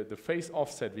 And the phase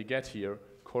offset we get here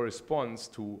corresponds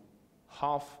to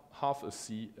half a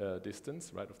C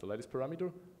distance, right, of the lattice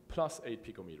parameter, plus 8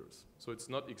 picometers. So it's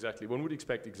not exactly, one would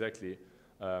expect exactly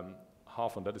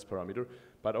half on lattice parameter,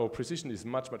 but our precision is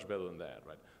much, much better than that,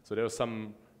 right? So there's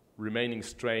some remaining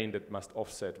strain that must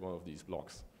offset one of these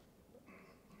blocks.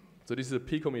 So this is a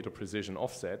picometer precision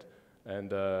offset, and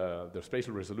the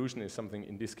spatial resolution is something,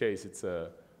 in this case, it's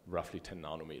roughly 10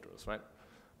 nanometers, right?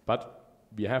 But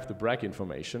we have the Bragg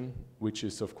information, which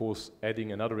is, of course,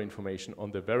 adding another information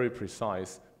on the very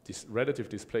precise relative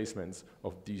displacements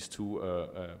of these two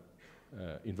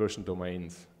inversion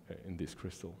domains in this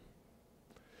crystal.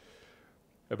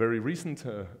 A very recent,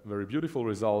 very beautiful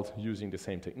result using the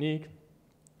same technique.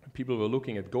 People were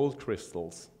looking at gold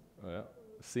crystals,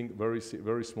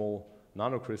 very small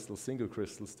nanocrystals, single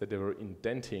crystals that they were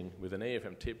indenting with an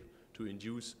AFM tip to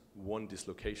induce one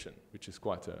dislocation, which is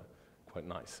quite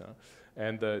nice.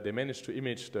 And they managed to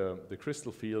image the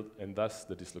crystal field and thus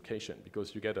the dislocation,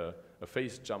 because you get a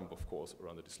phase jump, of course,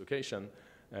 around the dislocation,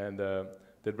 and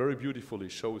that very beautifully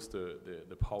shows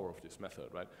the power of this method,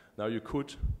 right? Now you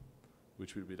could,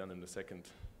 which will be done in the second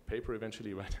paper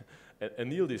eventually, right,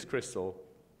 anneal this crystal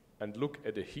and look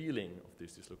at the healing of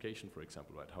this dislocation, for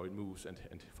example, right, how it moves and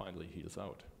finally heals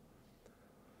out.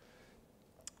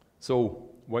 So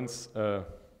once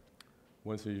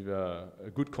we've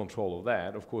a good control of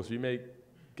that, of course, we may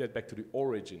get back to the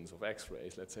origins of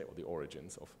X-rays, let's say, or the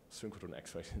origins of synchrotron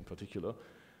X-rays in particular.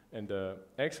 And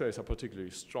X-rays are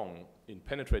particularly strong in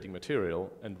penetrating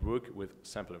material and work with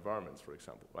sample environments, for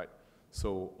example, right?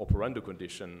 So operando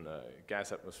condition,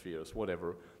 gas atmospheres,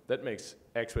 whatever, that makes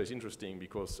X-rays interesting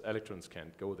because electrons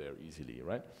can't go there easily,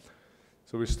 right?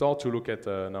 So we start to look at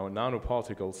now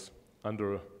nanoparticles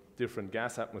under different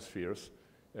gas atmospheres.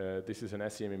 This is an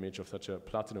SEM image of such a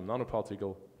platinum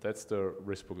nanoparticle. That's the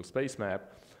reciprocal space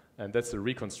map, and that's the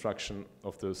reconstruction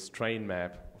of the strain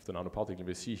map of the nanoparticle.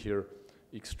 We see here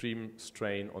extreme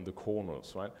strain on the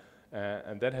corners, right?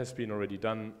 And that has been already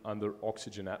done under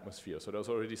oxygen atmosphere. So there's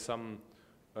already some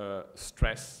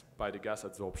stress by the gas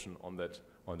adsorption on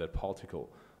that particle.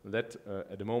 That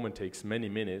at the moment takes many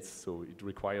minutes, so it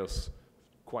requires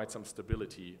quite some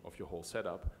stability of your whole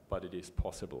setup, but it is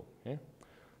possible. Okay?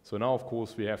 So now, of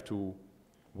course, we have to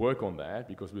work on that,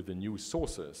 because with the new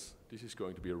sources, this is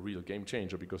going to be a real game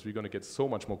changer, because we're going to get so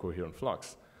much more coherent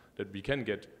flux that we can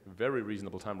get very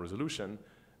reasonable time resolution,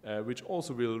 which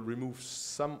also will remove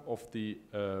some of the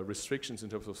restrictions in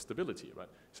terms of stability, right?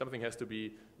 Something has to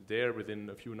be there within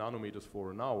a few nanometers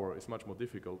for an hour is much more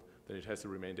difficult than it has to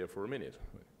remain there for a minute.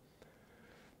 Right?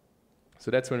 So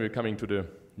that's when we're coming to the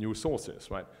new sources,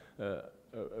 right?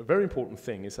 A very important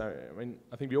thing is, I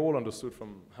think we all understood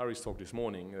from Harry's talk this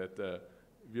morning that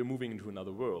we're moving into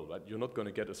another world, right? You're not going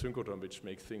to get a synchrotron which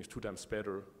makes things 2 times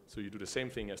better, so you do the same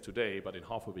thing as today, but in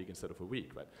half a week instead of a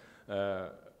week, right?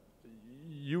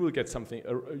 You will get something,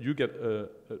 you get a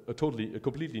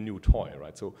completely new toy,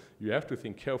 right? So you have to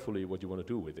think carefully what you want to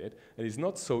do with it, and it's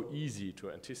not so easy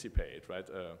to anticipate, right?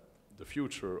 The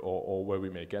future or where we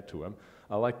may get to them.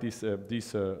 I like these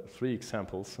 3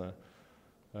 examples.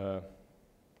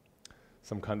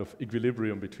 Some kind of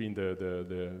equilibrium between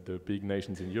the big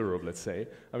nations in Europe, let's say.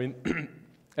 I mean,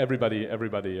 everybody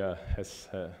has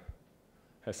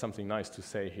something nice to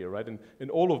say here, right? And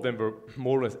all of them were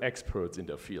more or less experts in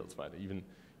their fields, right?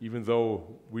 Even though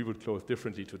we would close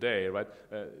differently today, right?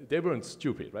 They weren't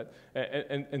stupid, right?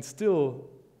 And still,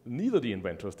 neither the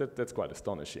inventors, that's quite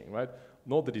astonishing, right?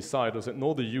 Nor the deciders,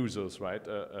 nor the users, right?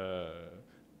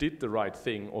 Did the right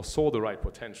thing or saw the right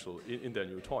potential in their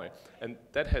new toy. And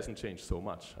that hasn't changed so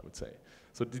much, I would say.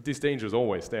 So this danger is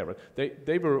always there. Right?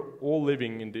 They were all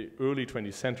living in the early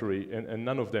 20th century, and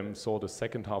none of them saw the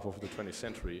second half of the 20th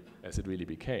century as it really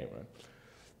became. Right?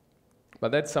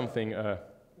 But that's something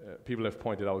people have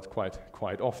pointed out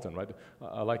quite often. Right?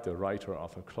 I like the writer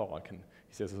Arthur Clarke, and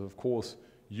he says, of course,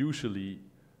 usually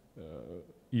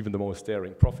even the most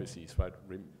daring prophecies, right,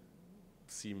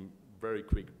 seem very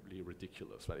quickly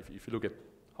ridiculous, right? If you look at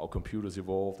how computers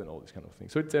evolved and all these kind of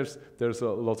things. So there's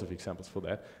lots of examples for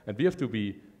that. And we have to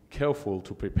be careful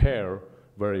to prepare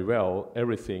very well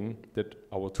everything that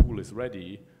our tool is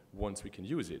ready once we can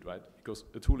use it, right? Because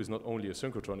a tool is not only a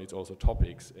synchrotron, it's also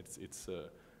topics.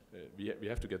 We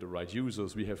have to get the right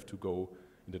users. We have to go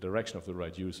in the direction of the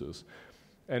right users.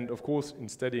 And of course,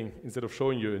 instead of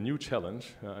showing you a new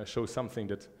challenge, I show something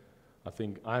that I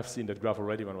think I've seen that graph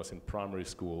already when I was in primary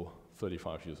school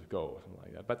 35 years ago, or something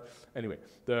like that. But anyway,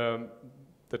 the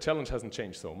challenge hasn't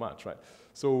changed so much, right?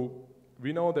 So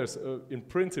we know there's, in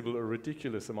principle, a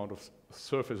ridiculous amount of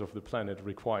surface of the planet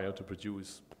required to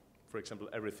produce, for example,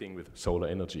 everything with solar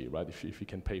energy, right? If you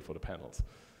can pay for the panels.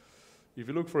 If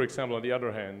you look, for example, on the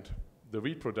other hand, the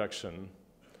wheat production,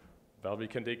 well, we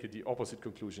can take the opposite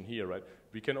conclusion here, right?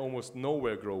 We can almost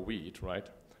nowhere grow wheat, right?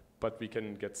 But we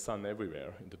can get sun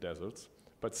everywhere in the deserts.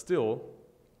 But still,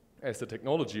 as the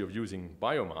technology of using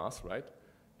biomass, right,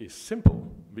 is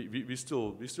simple. We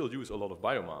still use a lot of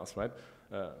biomass, right?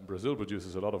 Brazil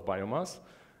produces a lot of biomass.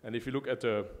 And if you look at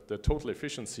the total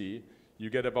efficiency,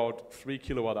 you get about 3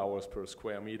 kilowatt hours per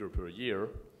square meter per year.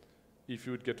 If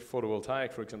you would get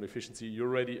photovoltaic, for example, efficiency, you're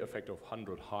already a factor of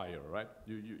 100 higher, right?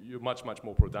 You're much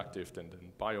more productive than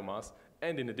biomass.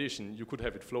 And in addition, you could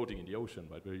have it floating in the ocean,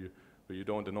 right, where you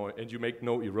don't annoy, and you make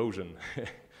no erosion.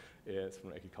 Yes,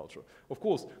 from agriculture. Of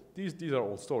course, these are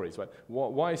all stories, right?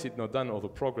 Why is it not done, or the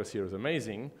progress here is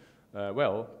amazing?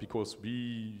 Well, because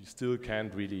we still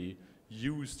can't really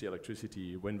use the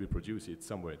electricity when we produce it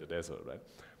somewhere in the desert, right?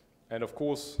 And of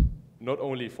course, not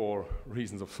only for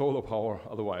reasons of solar power,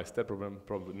 otherwise that problem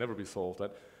probably would never be solved,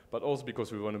 right? But also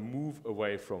because we want to move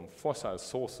away from fossil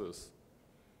sources.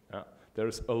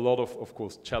 There's a lot of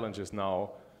course, challenges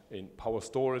now in power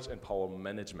storage and power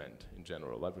management in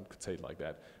general, I could say it like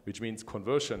that, which means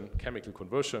conversion, chemical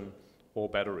conversion, or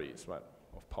batteries, right,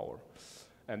 of power.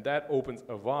 And that opens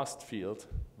a vast field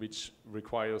which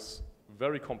requires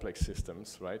very complex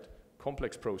systems, right,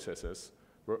 complex processes,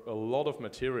 where a lot of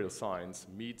material science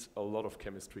meets a lot of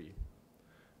chemistry.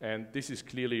 And this is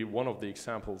clearly one of the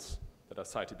examples that I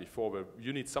cited before, where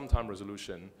you need some time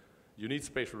resolution, you need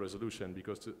spatial resolution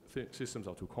because the systems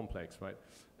are too complex, right?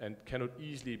 And cannot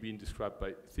easily be described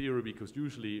by theory because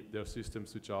usually there are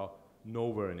systems which are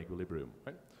nowhere in equilibrium,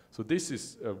 right? So this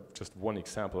is just one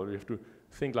example. We have to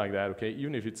think like that, okay?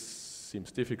 Even if it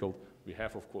seems difficult, we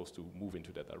have, of course, to move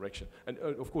into that direction. And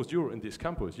of course, you're in this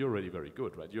campus, you're already very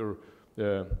good, right? You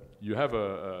have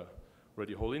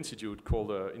already a whole institute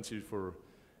called Institute for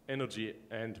Energy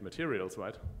and Materials,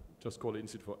 right? Just call it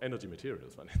Institute for Energy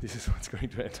Materials, right? This is what's going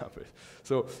to end up with.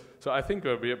 So I think,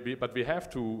 but we have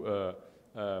to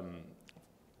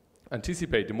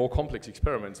anticipate the more complex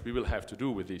experiments we will have to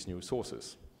do with these new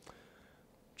sources.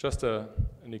 Just a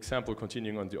an example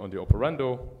continuing on the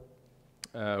operando.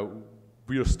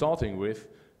 We are starting with,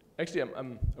 actually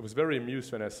I was very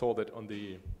amused when I saw that on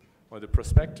the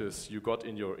prospectus you got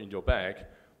in your bag,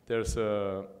 there's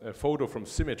a photo from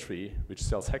Symmetry, which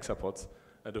sells hexapods,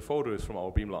 and the photo is from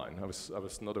our beamline. I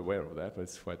was not aware of that, but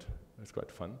it's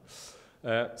quite fun.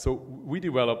 So we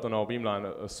developed on our beamline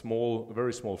a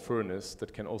very small furnace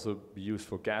that can also be used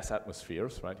for gas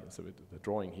atmospheres, right? So the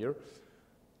drawing here,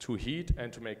 to heat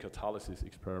and to make catalysis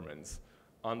experiments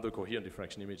under coherent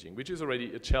diffraction imaging, which is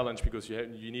already a challenge because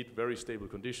you need very stable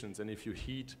conditions, and if you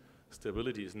heat,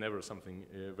 stability is never something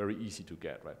very easy to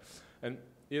get, right? And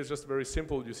here's just very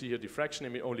simple. You see here diffraction,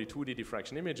 only 2D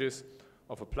diffraction images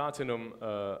of a platinum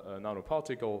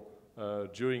nanoparticle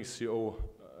during CO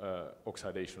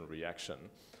oxidation reaction.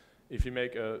 If you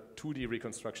make a 2D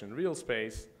reconstruction in real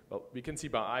space, well, we can see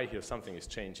by eye here something is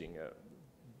changing.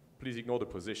 Please ignore the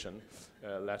position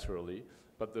laterally,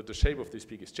 but the shape of this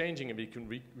peak is changing, and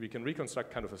we can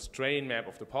reconstruct kind of a strain map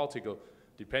of the particle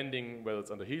depending whether it's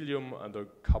under helium, under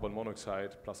carbon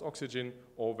monoxide plus oxygen,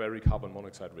 or very carbon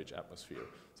monoxide rich atmosphere.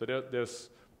 So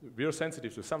we are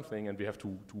sensitive to something, and we have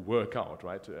to work out,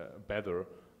 right, better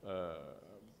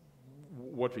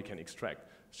what we can extract.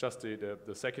 It's just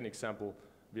the second example.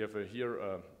 We have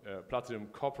here platinum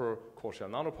copper core shell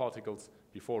nanoparticles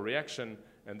before reaction,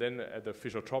 and then the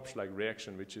Fischer-Tropsch-like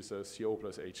reaction, which is a CO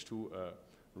plus H2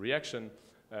 reaction.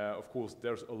 Of course,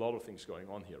 there's a lot of things going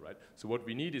on here, right? So what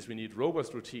we need is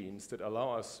robust routines that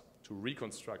allow us to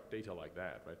reconstruct data like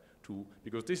that, right?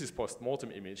 Because this is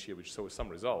post-mortem image here, which shows some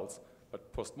results,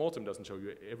 but post-mortem doesn't show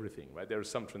you everything, right? There is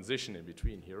some transition in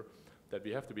between here that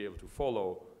we have to be able to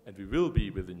follow, and we will be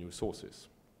with the new sources.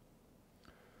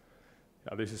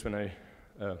 Yeah, this is when I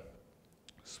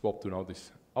swapped to now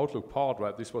this Outlook part,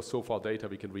 right? This was so far data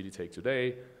we can really take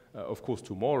today. Of course,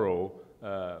 tomorrow,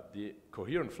 the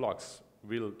coherent flux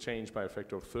will change by a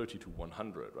factor of 30 to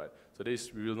 100, right? So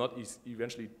we will not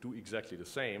eventually do exactly the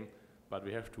same, but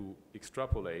we have to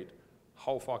extrapolate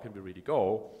how far can we really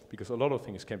go, because a lot of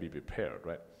things can be prepared,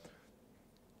 right?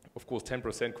 Of course,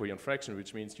 10% coherent fraction,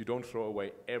 which means you don't throw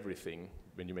away everything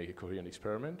when you make a coherent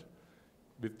experiment.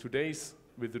 With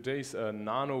today's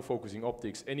nano-focusing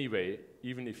optics anyway,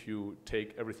 even if you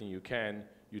take everything you can,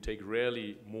 you take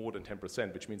rarely more than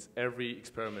 10%, which means every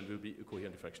experiment will be a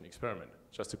coherent diffraction experiment.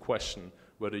 Just a question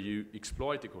whether you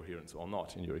exploit the coherence or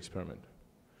not in your experiment.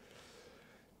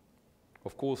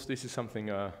 Of course, this is something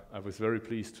I was very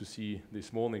pleased to see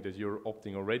this morning, that you're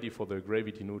opting already for the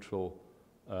gravity-neutral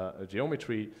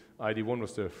geometry. ID1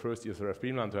 was the first ESRF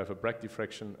beamline to have a Bragg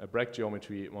diffraction, a Bragg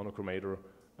geometry monochromator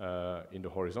in the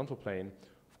horizontal plane.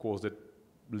 Of course, that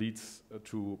leads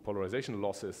to polarization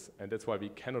losses, and that's why we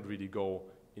cannot really go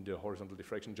in the horizontal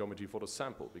diffraction geometry for the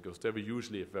sample, because they were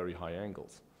usually at very high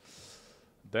angles.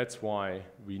 That's why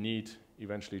we need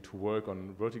eventually to work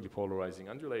on vertically polarizing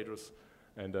undulators,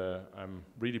 and I'm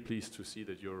really pleased to see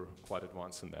that you're quite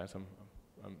advanced in that.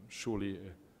 I'm surely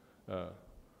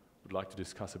would like to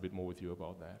discuss a bit more with you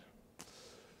about that.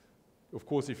 Of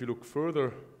course, if you look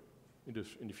further in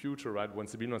the future, right,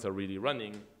 once the beamlines are really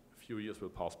running, a few years will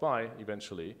pass by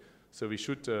eventually, so we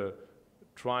should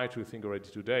try to think already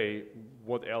today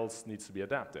what else needs to be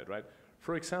adapted, right?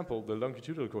 For example, the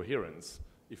longitudinal coherence,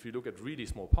 if you look at really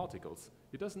small particles,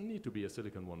 it doesn't need to be a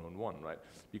silicon 1-on-1, right?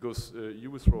 Because you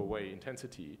will throw away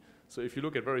intensity. So if you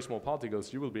look at very small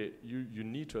particles, you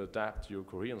need to adapt your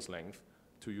coherence length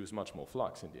to use much more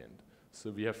flux in the end.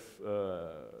 So we have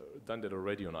done that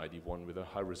already on ID1 with a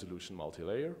high resolution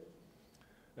multi-layer.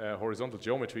 Horizontal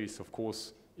geometries, of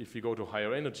course, if you go to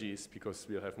higher energies, because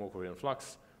we'll have more coherent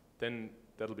flux, then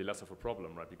that'll be less of a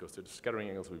problem, right? Because the scattering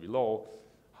angles will be low.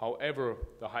 However,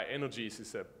 the high energies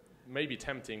is maybe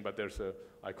tempting, but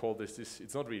I call this,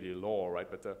 it's not really a law, right?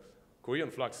 But the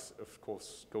coherent flux, of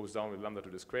course, goes down with lambda to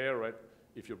the square, right?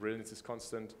 If your brilliance is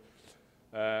constant.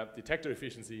 Detector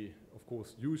efficiency, of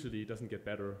course, usually doesn't get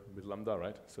better with lambda,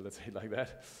 right? So let's say it like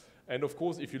that. And of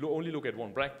course, if you only look at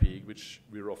one Bragg peak, which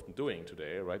we're often doing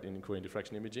today, right, in coherent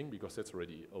diffraction imaging, because that's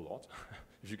already a lot.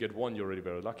 If you get one, you're already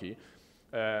very lucky.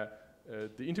 The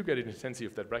integrated intensity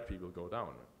of that Bragg peak will go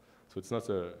down. So it's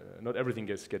not everything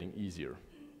getting easier.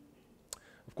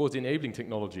 Of course, the enabling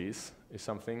technologies is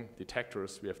something.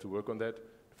 Detectors, we have to work on that.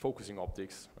 Focusing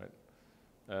optics,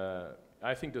 right?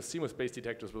 I think the CMOS-based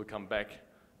detectors will come back,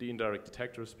 the indirect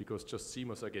detectors, because just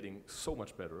CMOS are getting so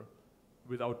much better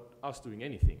without us doing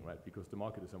anything, right? Because the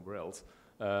market is somewhere else.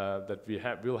 That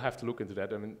we'll have to look into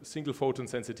that. I mean, single photon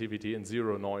sensitivity and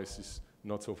zero noise is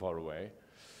not so far away.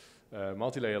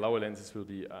 Multi-layer lower lenses will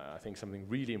be, I think, something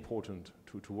really important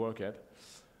to work at.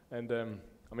 And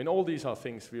I mean, all these are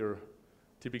things we're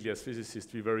typically as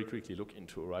physicists we very quickly look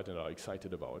into, right, and are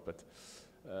excited about. But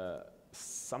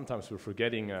sometimes we're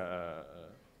forgetting,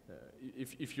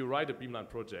 if you write a beamline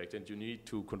project and you need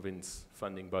to convince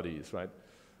funding bodies, right,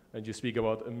 and you speak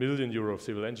about €1 million of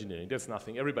civil engineering, that's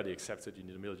nothing. Everybody accepts that you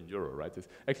need €1 million, right?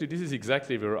 Actually, this is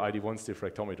exactly where ID1's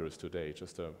diffractometer is today.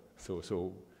 Just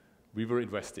so we were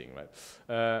investing, right?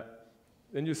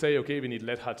 Then you say, okay, we need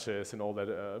lead hutches and all that.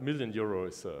 €1 million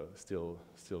is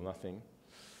still nothing.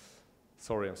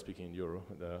 Sorry, I'm speaking in euro.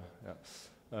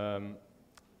 Yeah.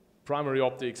 Primary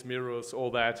optics, mirrors,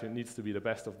 all that. It needs to be the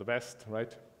best of the best,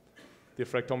 right?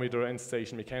 Diffractometer, end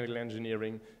station, mechanical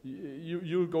engineering.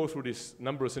 You'll go through these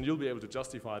numbers and you'll be able to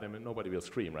justify them and nobody will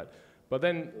scream, right? But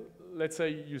then, let's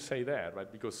say you say that,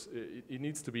 right? Because it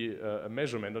needs to be a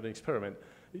measurement, not an experiment.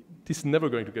 This is never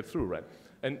going to get through, right?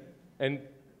 And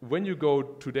when you go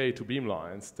today to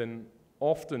beamlines, then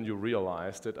often you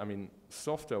realize that, I mean,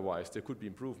 software-wise, there could be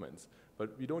improvements,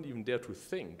 but we don't even dare to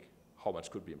think how much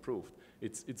could be improved.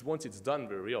 It's once it's done,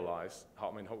 we realize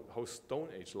how Stone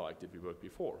Age-like did we work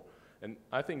before. And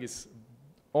I think it's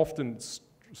often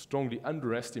strongly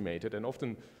underestimated, and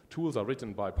often tools are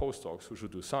written by postdocs who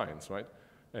should do science, right?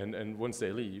 And once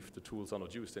they leave, the tools are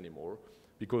not used anymore,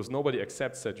 because nobody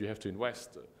accepts that you have to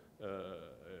invest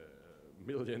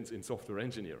millions in software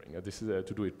engineering. This is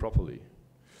to do it properly.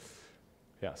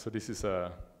 Yeah, so this is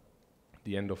the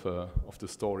end of the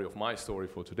story, of my story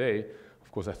for today.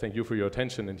 Of course, I thank you for your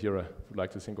attention, and here I would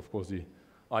like to thank, of course, the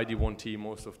ID1 team.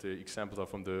 Most of the examples are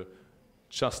from the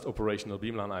just operational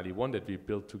beamline ID1 that we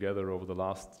built together over the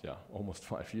last, almost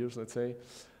 5 years, let's say.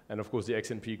 And of course, the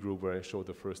XNP group, where I showed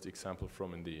the first example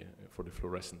from for the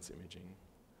fluorescence imaging.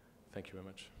 Thank you very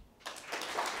much.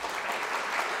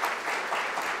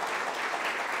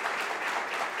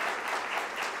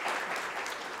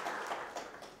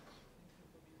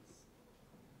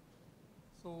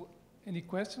 So, any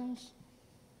questions?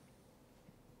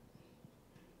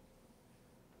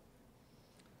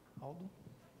 Aldo?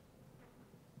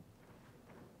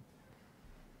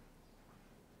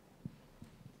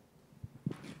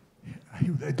 I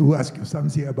would like to ask you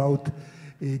something about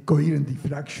coherent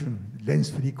diffraction,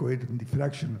 lens-free coherent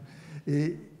diffraction.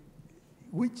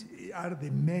 Which are the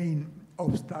main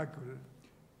obstacles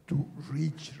to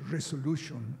reach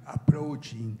resolution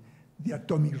approaching the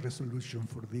atomic resolution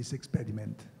for this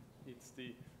experiment? It's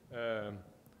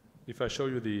if I show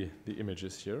you the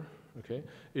images here, okay?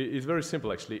 It's very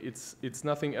simple, actually. It's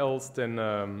nothing else than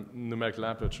numerical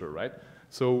aperture, right?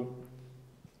 So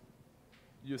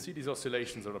you see these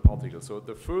oscillations of the particles. So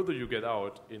the further you get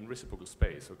out in reciprocal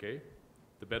space, okay,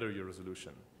 the better your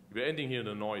resolution. We're ending here in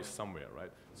a noise somewhere,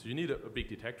 right? So you need a big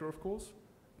detector, of course,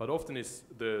 but often it's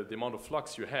the amount of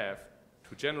flux you have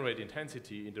to generate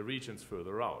intensity in the regions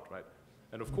further out, right?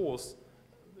 And of course,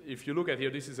 if you look at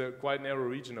here, this is a quite narrow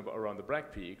region around the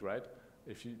Bragg peak, right?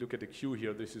 If you look at the Q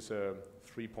here, this is a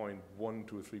 3.1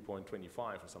 to 3.25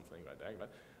 or something like that, right?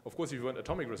 Of course, if you want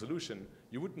atomic resolution,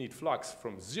 you would need flux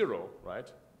from 0,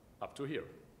 right, up to here,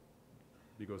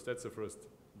 because that's the first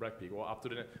Bragg peak, or up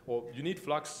to or you need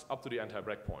flux up to the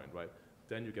anti-Bragg point, right?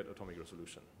 Then you get atomic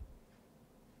resolution.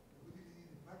 Would it be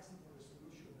the maximum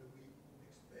resolution that we would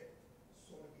expect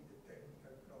solving the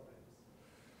technical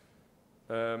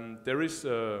problems? There is,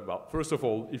 well, first of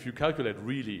all, if you calculate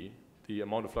really the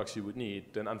amount of flux you would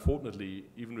need, then unfortunately,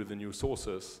 even with the new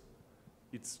sources,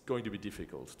 it's going to be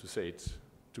difficult to say it,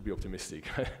 to be optimistic.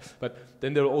 But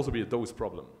then there will also be a dose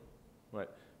problem, right?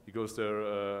 Because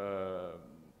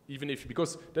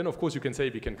because then of course you can say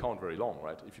we can count very long,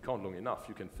 right? If you count long enough,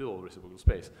 you can fill reciprocal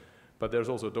space. But there's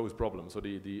also a dose problem. So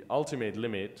the ultimate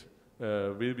limit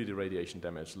will be the radiation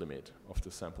damage limit of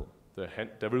the sample.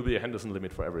 There will be a Henderson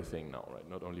limit for everything now, right?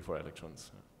 Not only for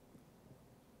electrons.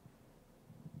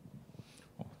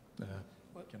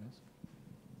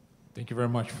 Thank you very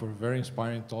much for a very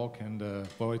inspiring talk, and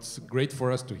well, it's great for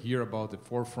us to hear about the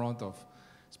forefront of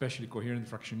especially coherent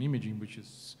diffraction imaging, which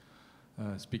is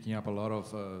speaking up a lot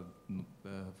of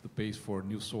the pace for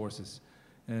new sources.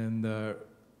 And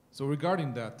so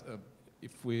regarding that,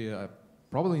 if we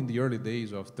probably in the early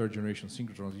days of third generation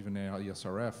synchrotrons, even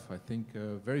ESRF, I think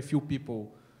very few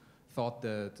people thought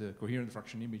that coherent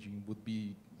diffraction imaging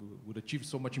would achieve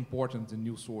so much importance in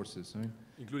new sources. Right?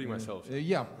 Including myself.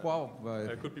 Yeah, well.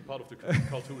 I could be part of the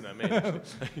cartoon I made.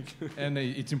 And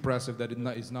it's impressive that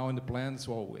it's now in the plan,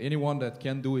 so anyone that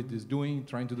can do it is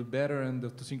trying to do better, and the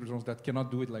synchrotrons that cannot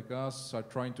do it like us are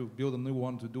trying to build a new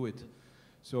one to do it.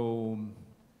 So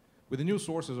with the new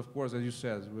sources, of course, as you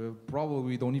said, we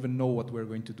probably don't even know what we're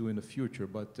going to do in the future,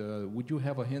 but would you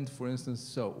have a hint, for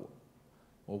instance, of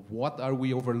what are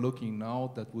we overlooking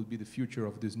now that will be the future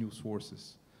of these new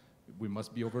sources? we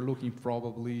must be overlooking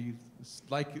probably,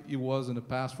 like it was in the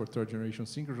past for third generation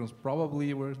synchrotrons,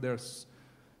 probably where there's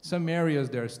some areas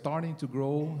that are starting to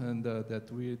grow and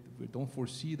that we don't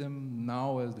foresee them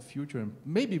now as the future. And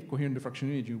maybe coherent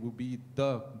diffraction imaging will be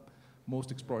the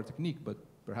most explored technique, but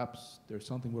perhaps there's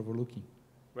something we're overlooking.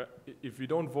 Well, if we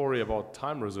don't worry about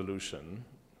time resolution,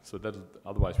 so that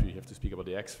otherwise we have to speak about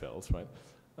the X-FELs, right?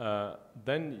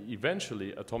 Then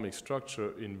eventually atomic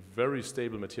structure in very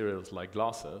stable materials like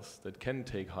glasses that can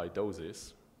take high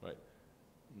doses, right?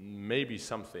 Maybe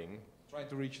something. Trying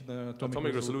to reach the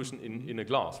atomic resolution in a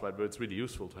glass, right? But it's really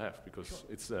useful to have because sure.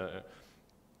 It's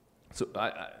so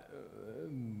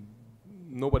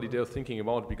nobody there thinking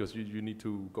about it because you need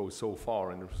to go so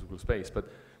far in the physical space. But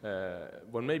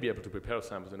one may be able to prepare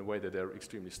samples in a way that they're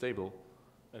extremely stable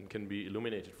and can be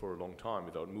illuminated for a long time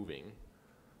without moving.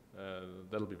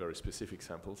 That'll be very specific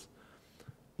samples.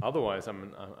 Otherwise,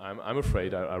 I'm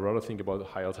afraid I rather think about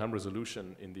higher time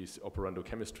resolution in these operando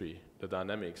chemistry, the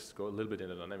dynamics, go a little bit in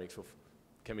the dynamics of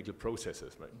chemical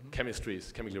processes, right?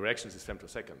 Mm-hmm. Chemical reactions is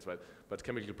femtoseconds, right? But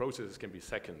chemical processes can be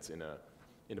seconds in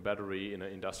a battery, in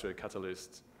an industrial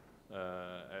catalyst,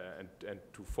 and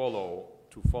to follow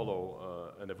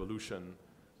an evolution,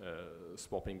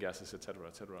 swapping gases, etc.,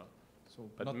 etc. So,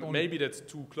 but maybe that's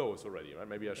too close already, right?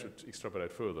 Maybe I should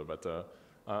extrapolate further, but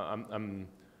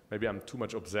maybe I'm too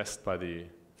much obsessed by the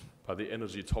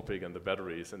energy topic and the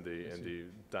batteries and the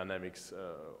dynamics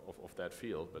of that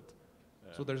field. But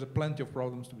so there's plenty of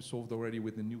problems to be solved already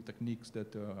with the new techniques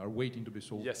that are waiting to be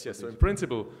solved. Yes, yes. So in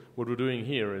principle, what we're doing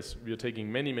here is we are taking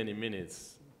many, many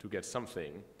minutes to get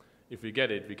something. If we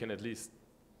get it, we can at least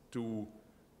do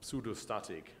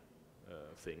pseudostatic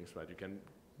things, right? You can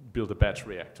build a batch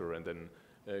reactor and then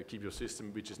keep your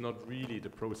system, which is not really the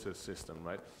process system,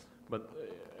 right? But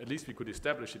at least we could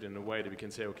establish it in a way that we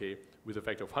can say, okay, with a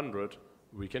factor of 100,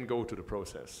 we can go to the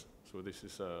process. So this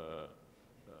is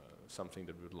something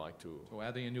that we would like to... So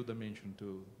adding a new dimension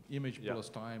to image plus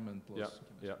time and plus...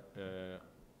 Yeah.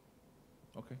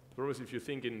 Okay. Whereas if you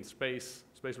think in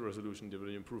spatial resolution, you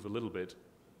will improve a little bit.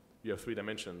 You have 3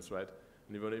 dimensions, right?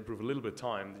 And you want to improve a little bit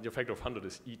time, your factor of 100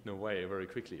 is eaten away very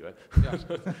quickly, right? Yeah.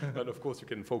 But of course you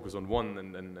can focus on one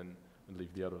and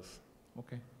leave the others.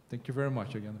 Okay. Thank you very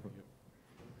much again. So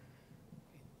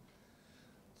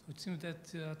it seems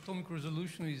that atomic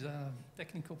resolution is a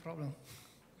technical problem.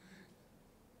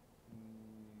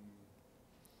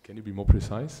 Can you be more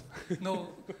precise? No,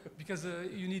 because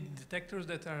you need detectors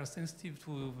that are sensitive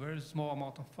to a very small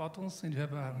amount of photons, and you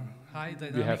have a high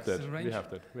dynamics range. We have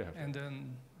that. And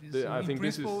then, I think in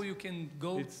principle, you can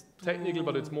go. It's technical,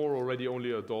 but it's more already only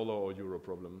 $1 or euro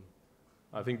problem.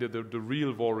 I think that the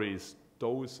real worry is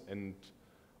those, and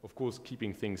of course,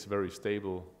 keeping things very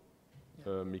stable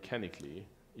mechanically,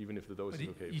 even if the dose is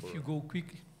okay. If you go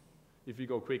quick. If you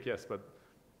go quick, yes, but.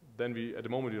 Then at the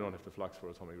moment, you don't have the flux for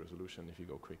atomic resolution if you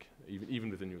go quick, even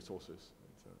with the new sources.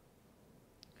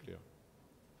 It's clear.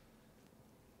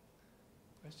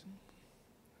 Question?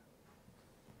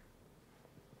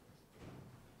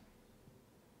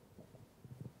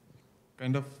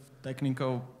 Kind of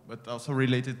technical, but also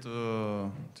related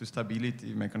to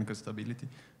stability, mechanical stability.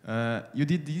 You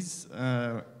did this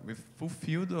with full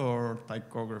field or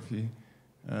tychography?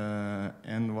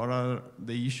 And what are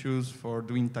the issues for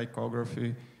doing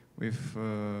tychography with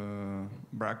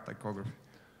Bragg tychography?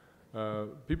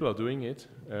 People are doing it.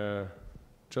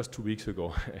 Just 2 weeks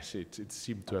ago, actually, it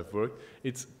seemed to have worked.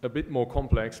 It's a bit more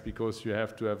complex because you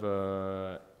have to have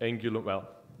a angular. Well,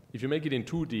 if you make it in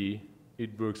 2D,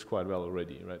 it works quite well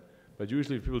already, right? But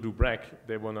usually, if people do Bragg,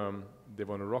 they wanna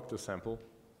rock the sample,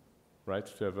 right,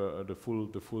 to have the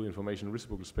full information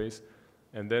reciprocal space,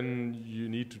 and then you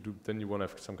need to do. Then you want to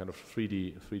have some kind of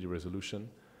 3D resolution,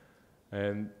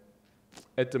 and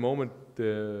at the moment,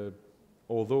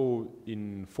 although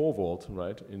in forward,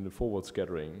 right, in the forward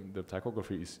scattering, the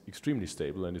tychography is extremely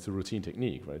stable and it's a routine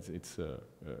technique, right? It's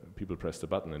people press the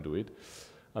button and do it.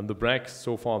 And the Bragg,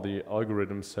 so far, the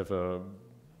algorithms have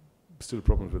still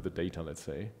problems with the data, let's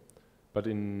say. But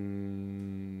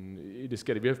it is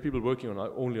getting. We have people working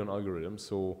only on algorithms,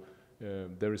 so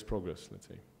there is progress, let's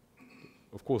say.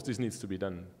 Of course, this needs to be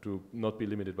done to not be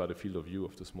limited by the field of view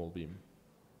of the small beam.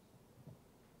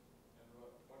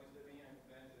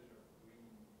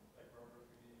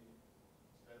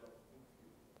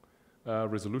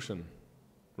 Resolution.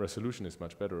 Resolution is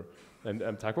much better. And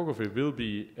tychography will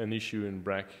be an issue in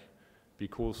Bragg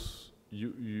because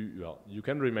you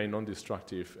can remain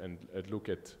non-destructive and look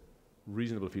at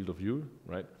reasonable field of view,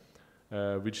 right?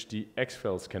 Which the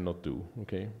X-FELs cannot do,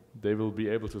 okay? They will be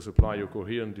able to supply your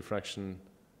coherent diffraction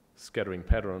scattering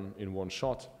pattern in one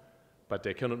shot, but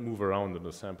they cannot move around in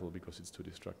the sample because it's too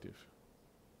destructive.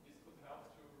 This could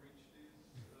help to reach this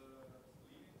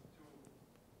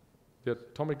limit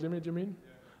The atomic limit, you mean? Yeah.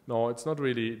 No, it's not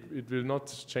really. It will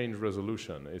not change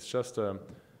resolution. It's just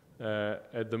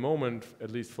at the moment,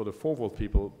 at least for the forward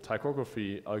people,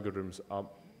 tychography algorithms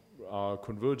are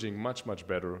converging much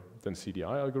better than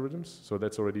CDI algorithms. So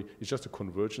that's already, it's just a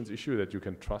convergence issue that you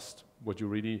can trust what you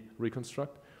really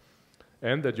reconstruct,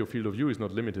 and that your field of view is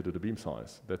not limited to the beam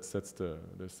size. That's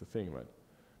the thing, right?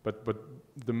 But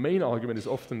the main argument is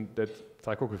often that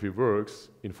tychography works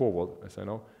in forward, as I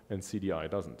know, and CDI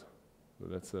doesn't. So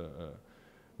that's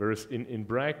whereas in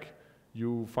Bragg,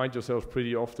 you find yourself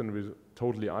pretty often with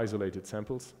totally isolated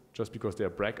samples, just because they are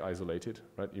Bragg isolated,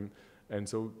 right? And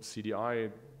so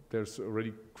CDI, there's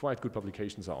already quite good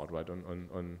publications out, right,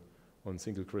 on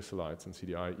single crystallites and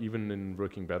CDI, even in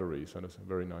working batteries, and it's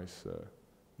very nice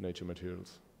nature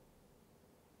materials.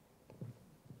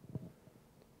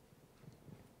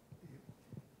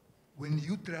 When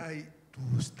you try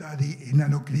to study a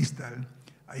nanocrystal,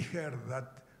 I heard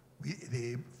that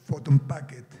the photon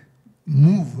packet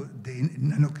move the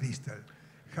nanocrystal.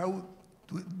 How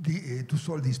to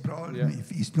solve this problem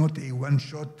if it's not a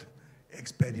one-shot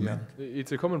experiment? Yeah.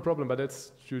 It's a common problem, but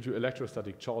that's due to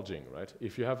electrostatic charging, right?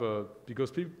 If you have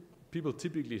because people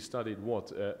typically studied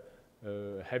what?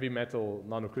 Heavy metal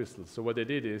nanocrystals. So what they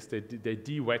did is they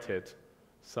de-wetted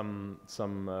some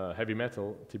heavy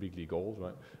metal, typically gold,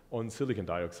 right, on silicon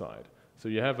dioxide. So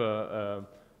you have a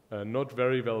not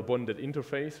very well bonded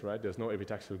interface, right? There's no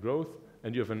epitaxial growth,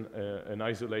 and you have an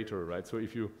isolator, right? So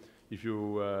if you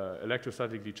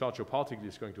electrostatically charge your particle,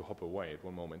 it's going to hop away at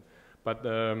one moment. But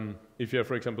if you have,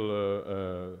 for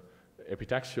example,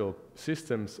 epitaxial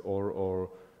systems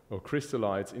or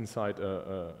crystallites inside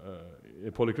a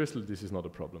polycrystal, this is not a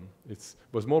problem. It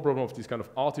was more problem of these kind of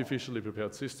artificially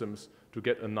prepared systems to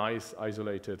get a nice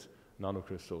isolated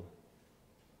nanocrystal.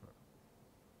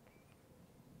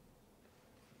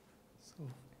 So,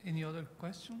 any other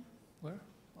question? Where?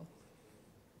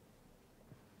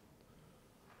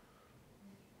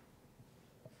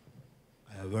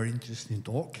 A very interesting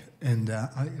talk, and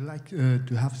I'd like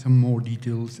to have some more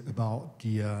details about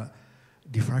the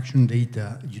diffraction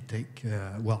data you take.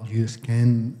 Well, you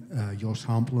scan your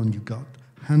sample and you got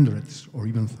hundreds or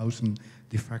even 1,000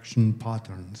 diffraction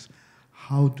patterns.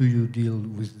 How do you deal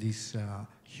with this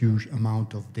huge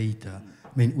amount of data?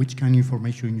 I mean, which kind of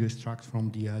information you extract from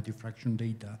the diffraction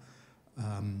data,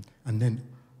 and then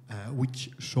which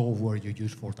software you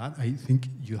use for that? I think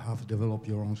you have developed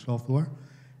your own software.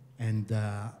 And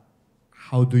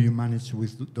how do you manage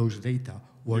with those data?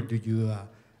 Where do you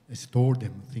store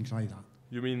them? Things like that.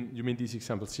 You mean these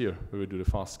examples here, where we do the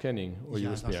fast scanning, or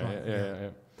yeah, use that's right. Yeah.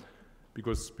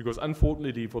 Because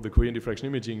unfortunately for the coherent diffraction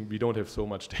imaging, we don't have so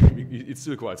much data. It's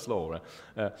still quite slow,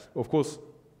 right? Of course.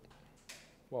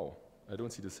 Wow, I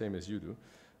don't see the same as you do.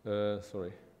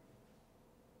 Sorry.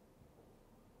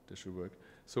 This should work.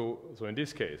 So in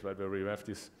this case, right, where we have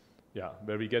this. Yeah,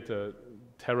 where we get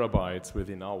terabytes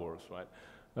within hours, right?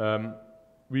 Well,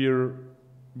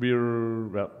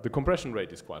 the compression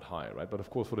rate is quite high, right? But of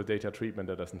course, for the data treatment,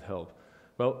 that doesn't help.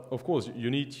 Well, of course, you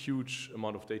need huge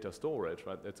amount of data storage,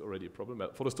 right? That's already a problem.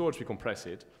 For the storage, we compress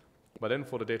it, but then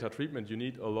for the data treatment, you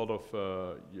need a lot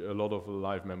of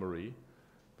live memory.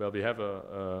 Well, we have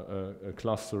a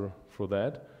cluster for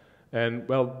that, and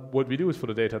well, what we do is for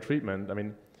the data treatment. I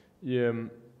mean,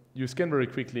 you scan very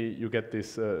quickly, you get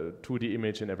this 2D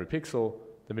image in every pixel,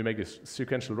 then we make a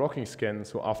sequential rocking scan,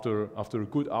 so after a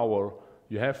good hour,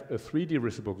 you have a 3D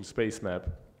reciprocal space map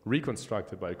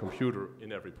reconstructed by a computer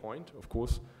in every point. Of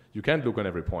course, you can't look on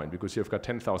every point, because you've got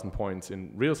 10,000 points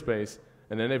in real space,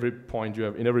 and then every point you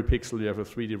have, in every pixel, you have a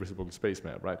 3D reciprocal space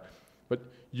map, right? But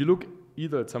you look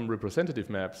either at some representative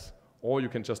maps, or you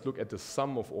can just look at the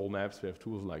sum of all maps. We have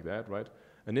tools like that, right?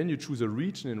 And then you choose a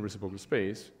region in reciprocal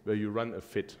space where you run a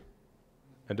fit.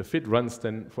 And the fit runs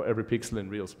then for every pixel in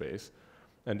real space.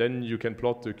 And then you can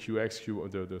plot the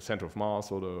QX, the center of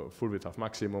mass, or the full width of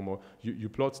maximum, or you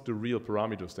plot the real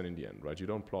parameters then in the end, right? You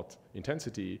don't plot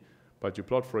intensity, but you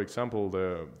plot, for example,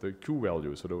 the Q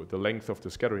value, so the length of the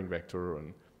scattering vector,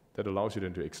 and that allows you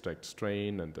then to extract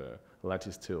strain and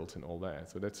lattice tilt and all that.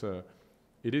 So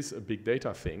it is a big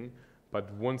data thing,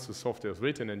 but once the software is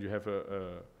written and you have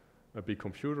a big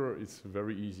computer, it's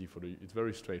very easy it's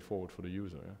very straightforward for the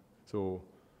user. Yeah? So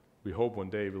we hope one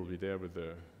day we'll be there with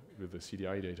the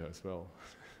CDI data as well.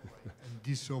 And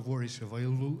this software is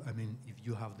available. I mean, if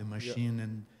you have the machine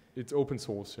and it's open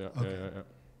source. Yeah. Okay. Yeah.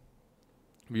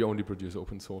 We only produce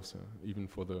open source, even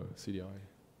for the CDI.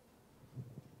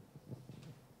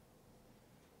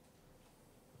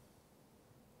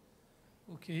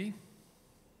 Okay.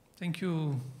 Thank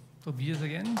you, Tobias,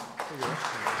 again.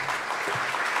 Thank you.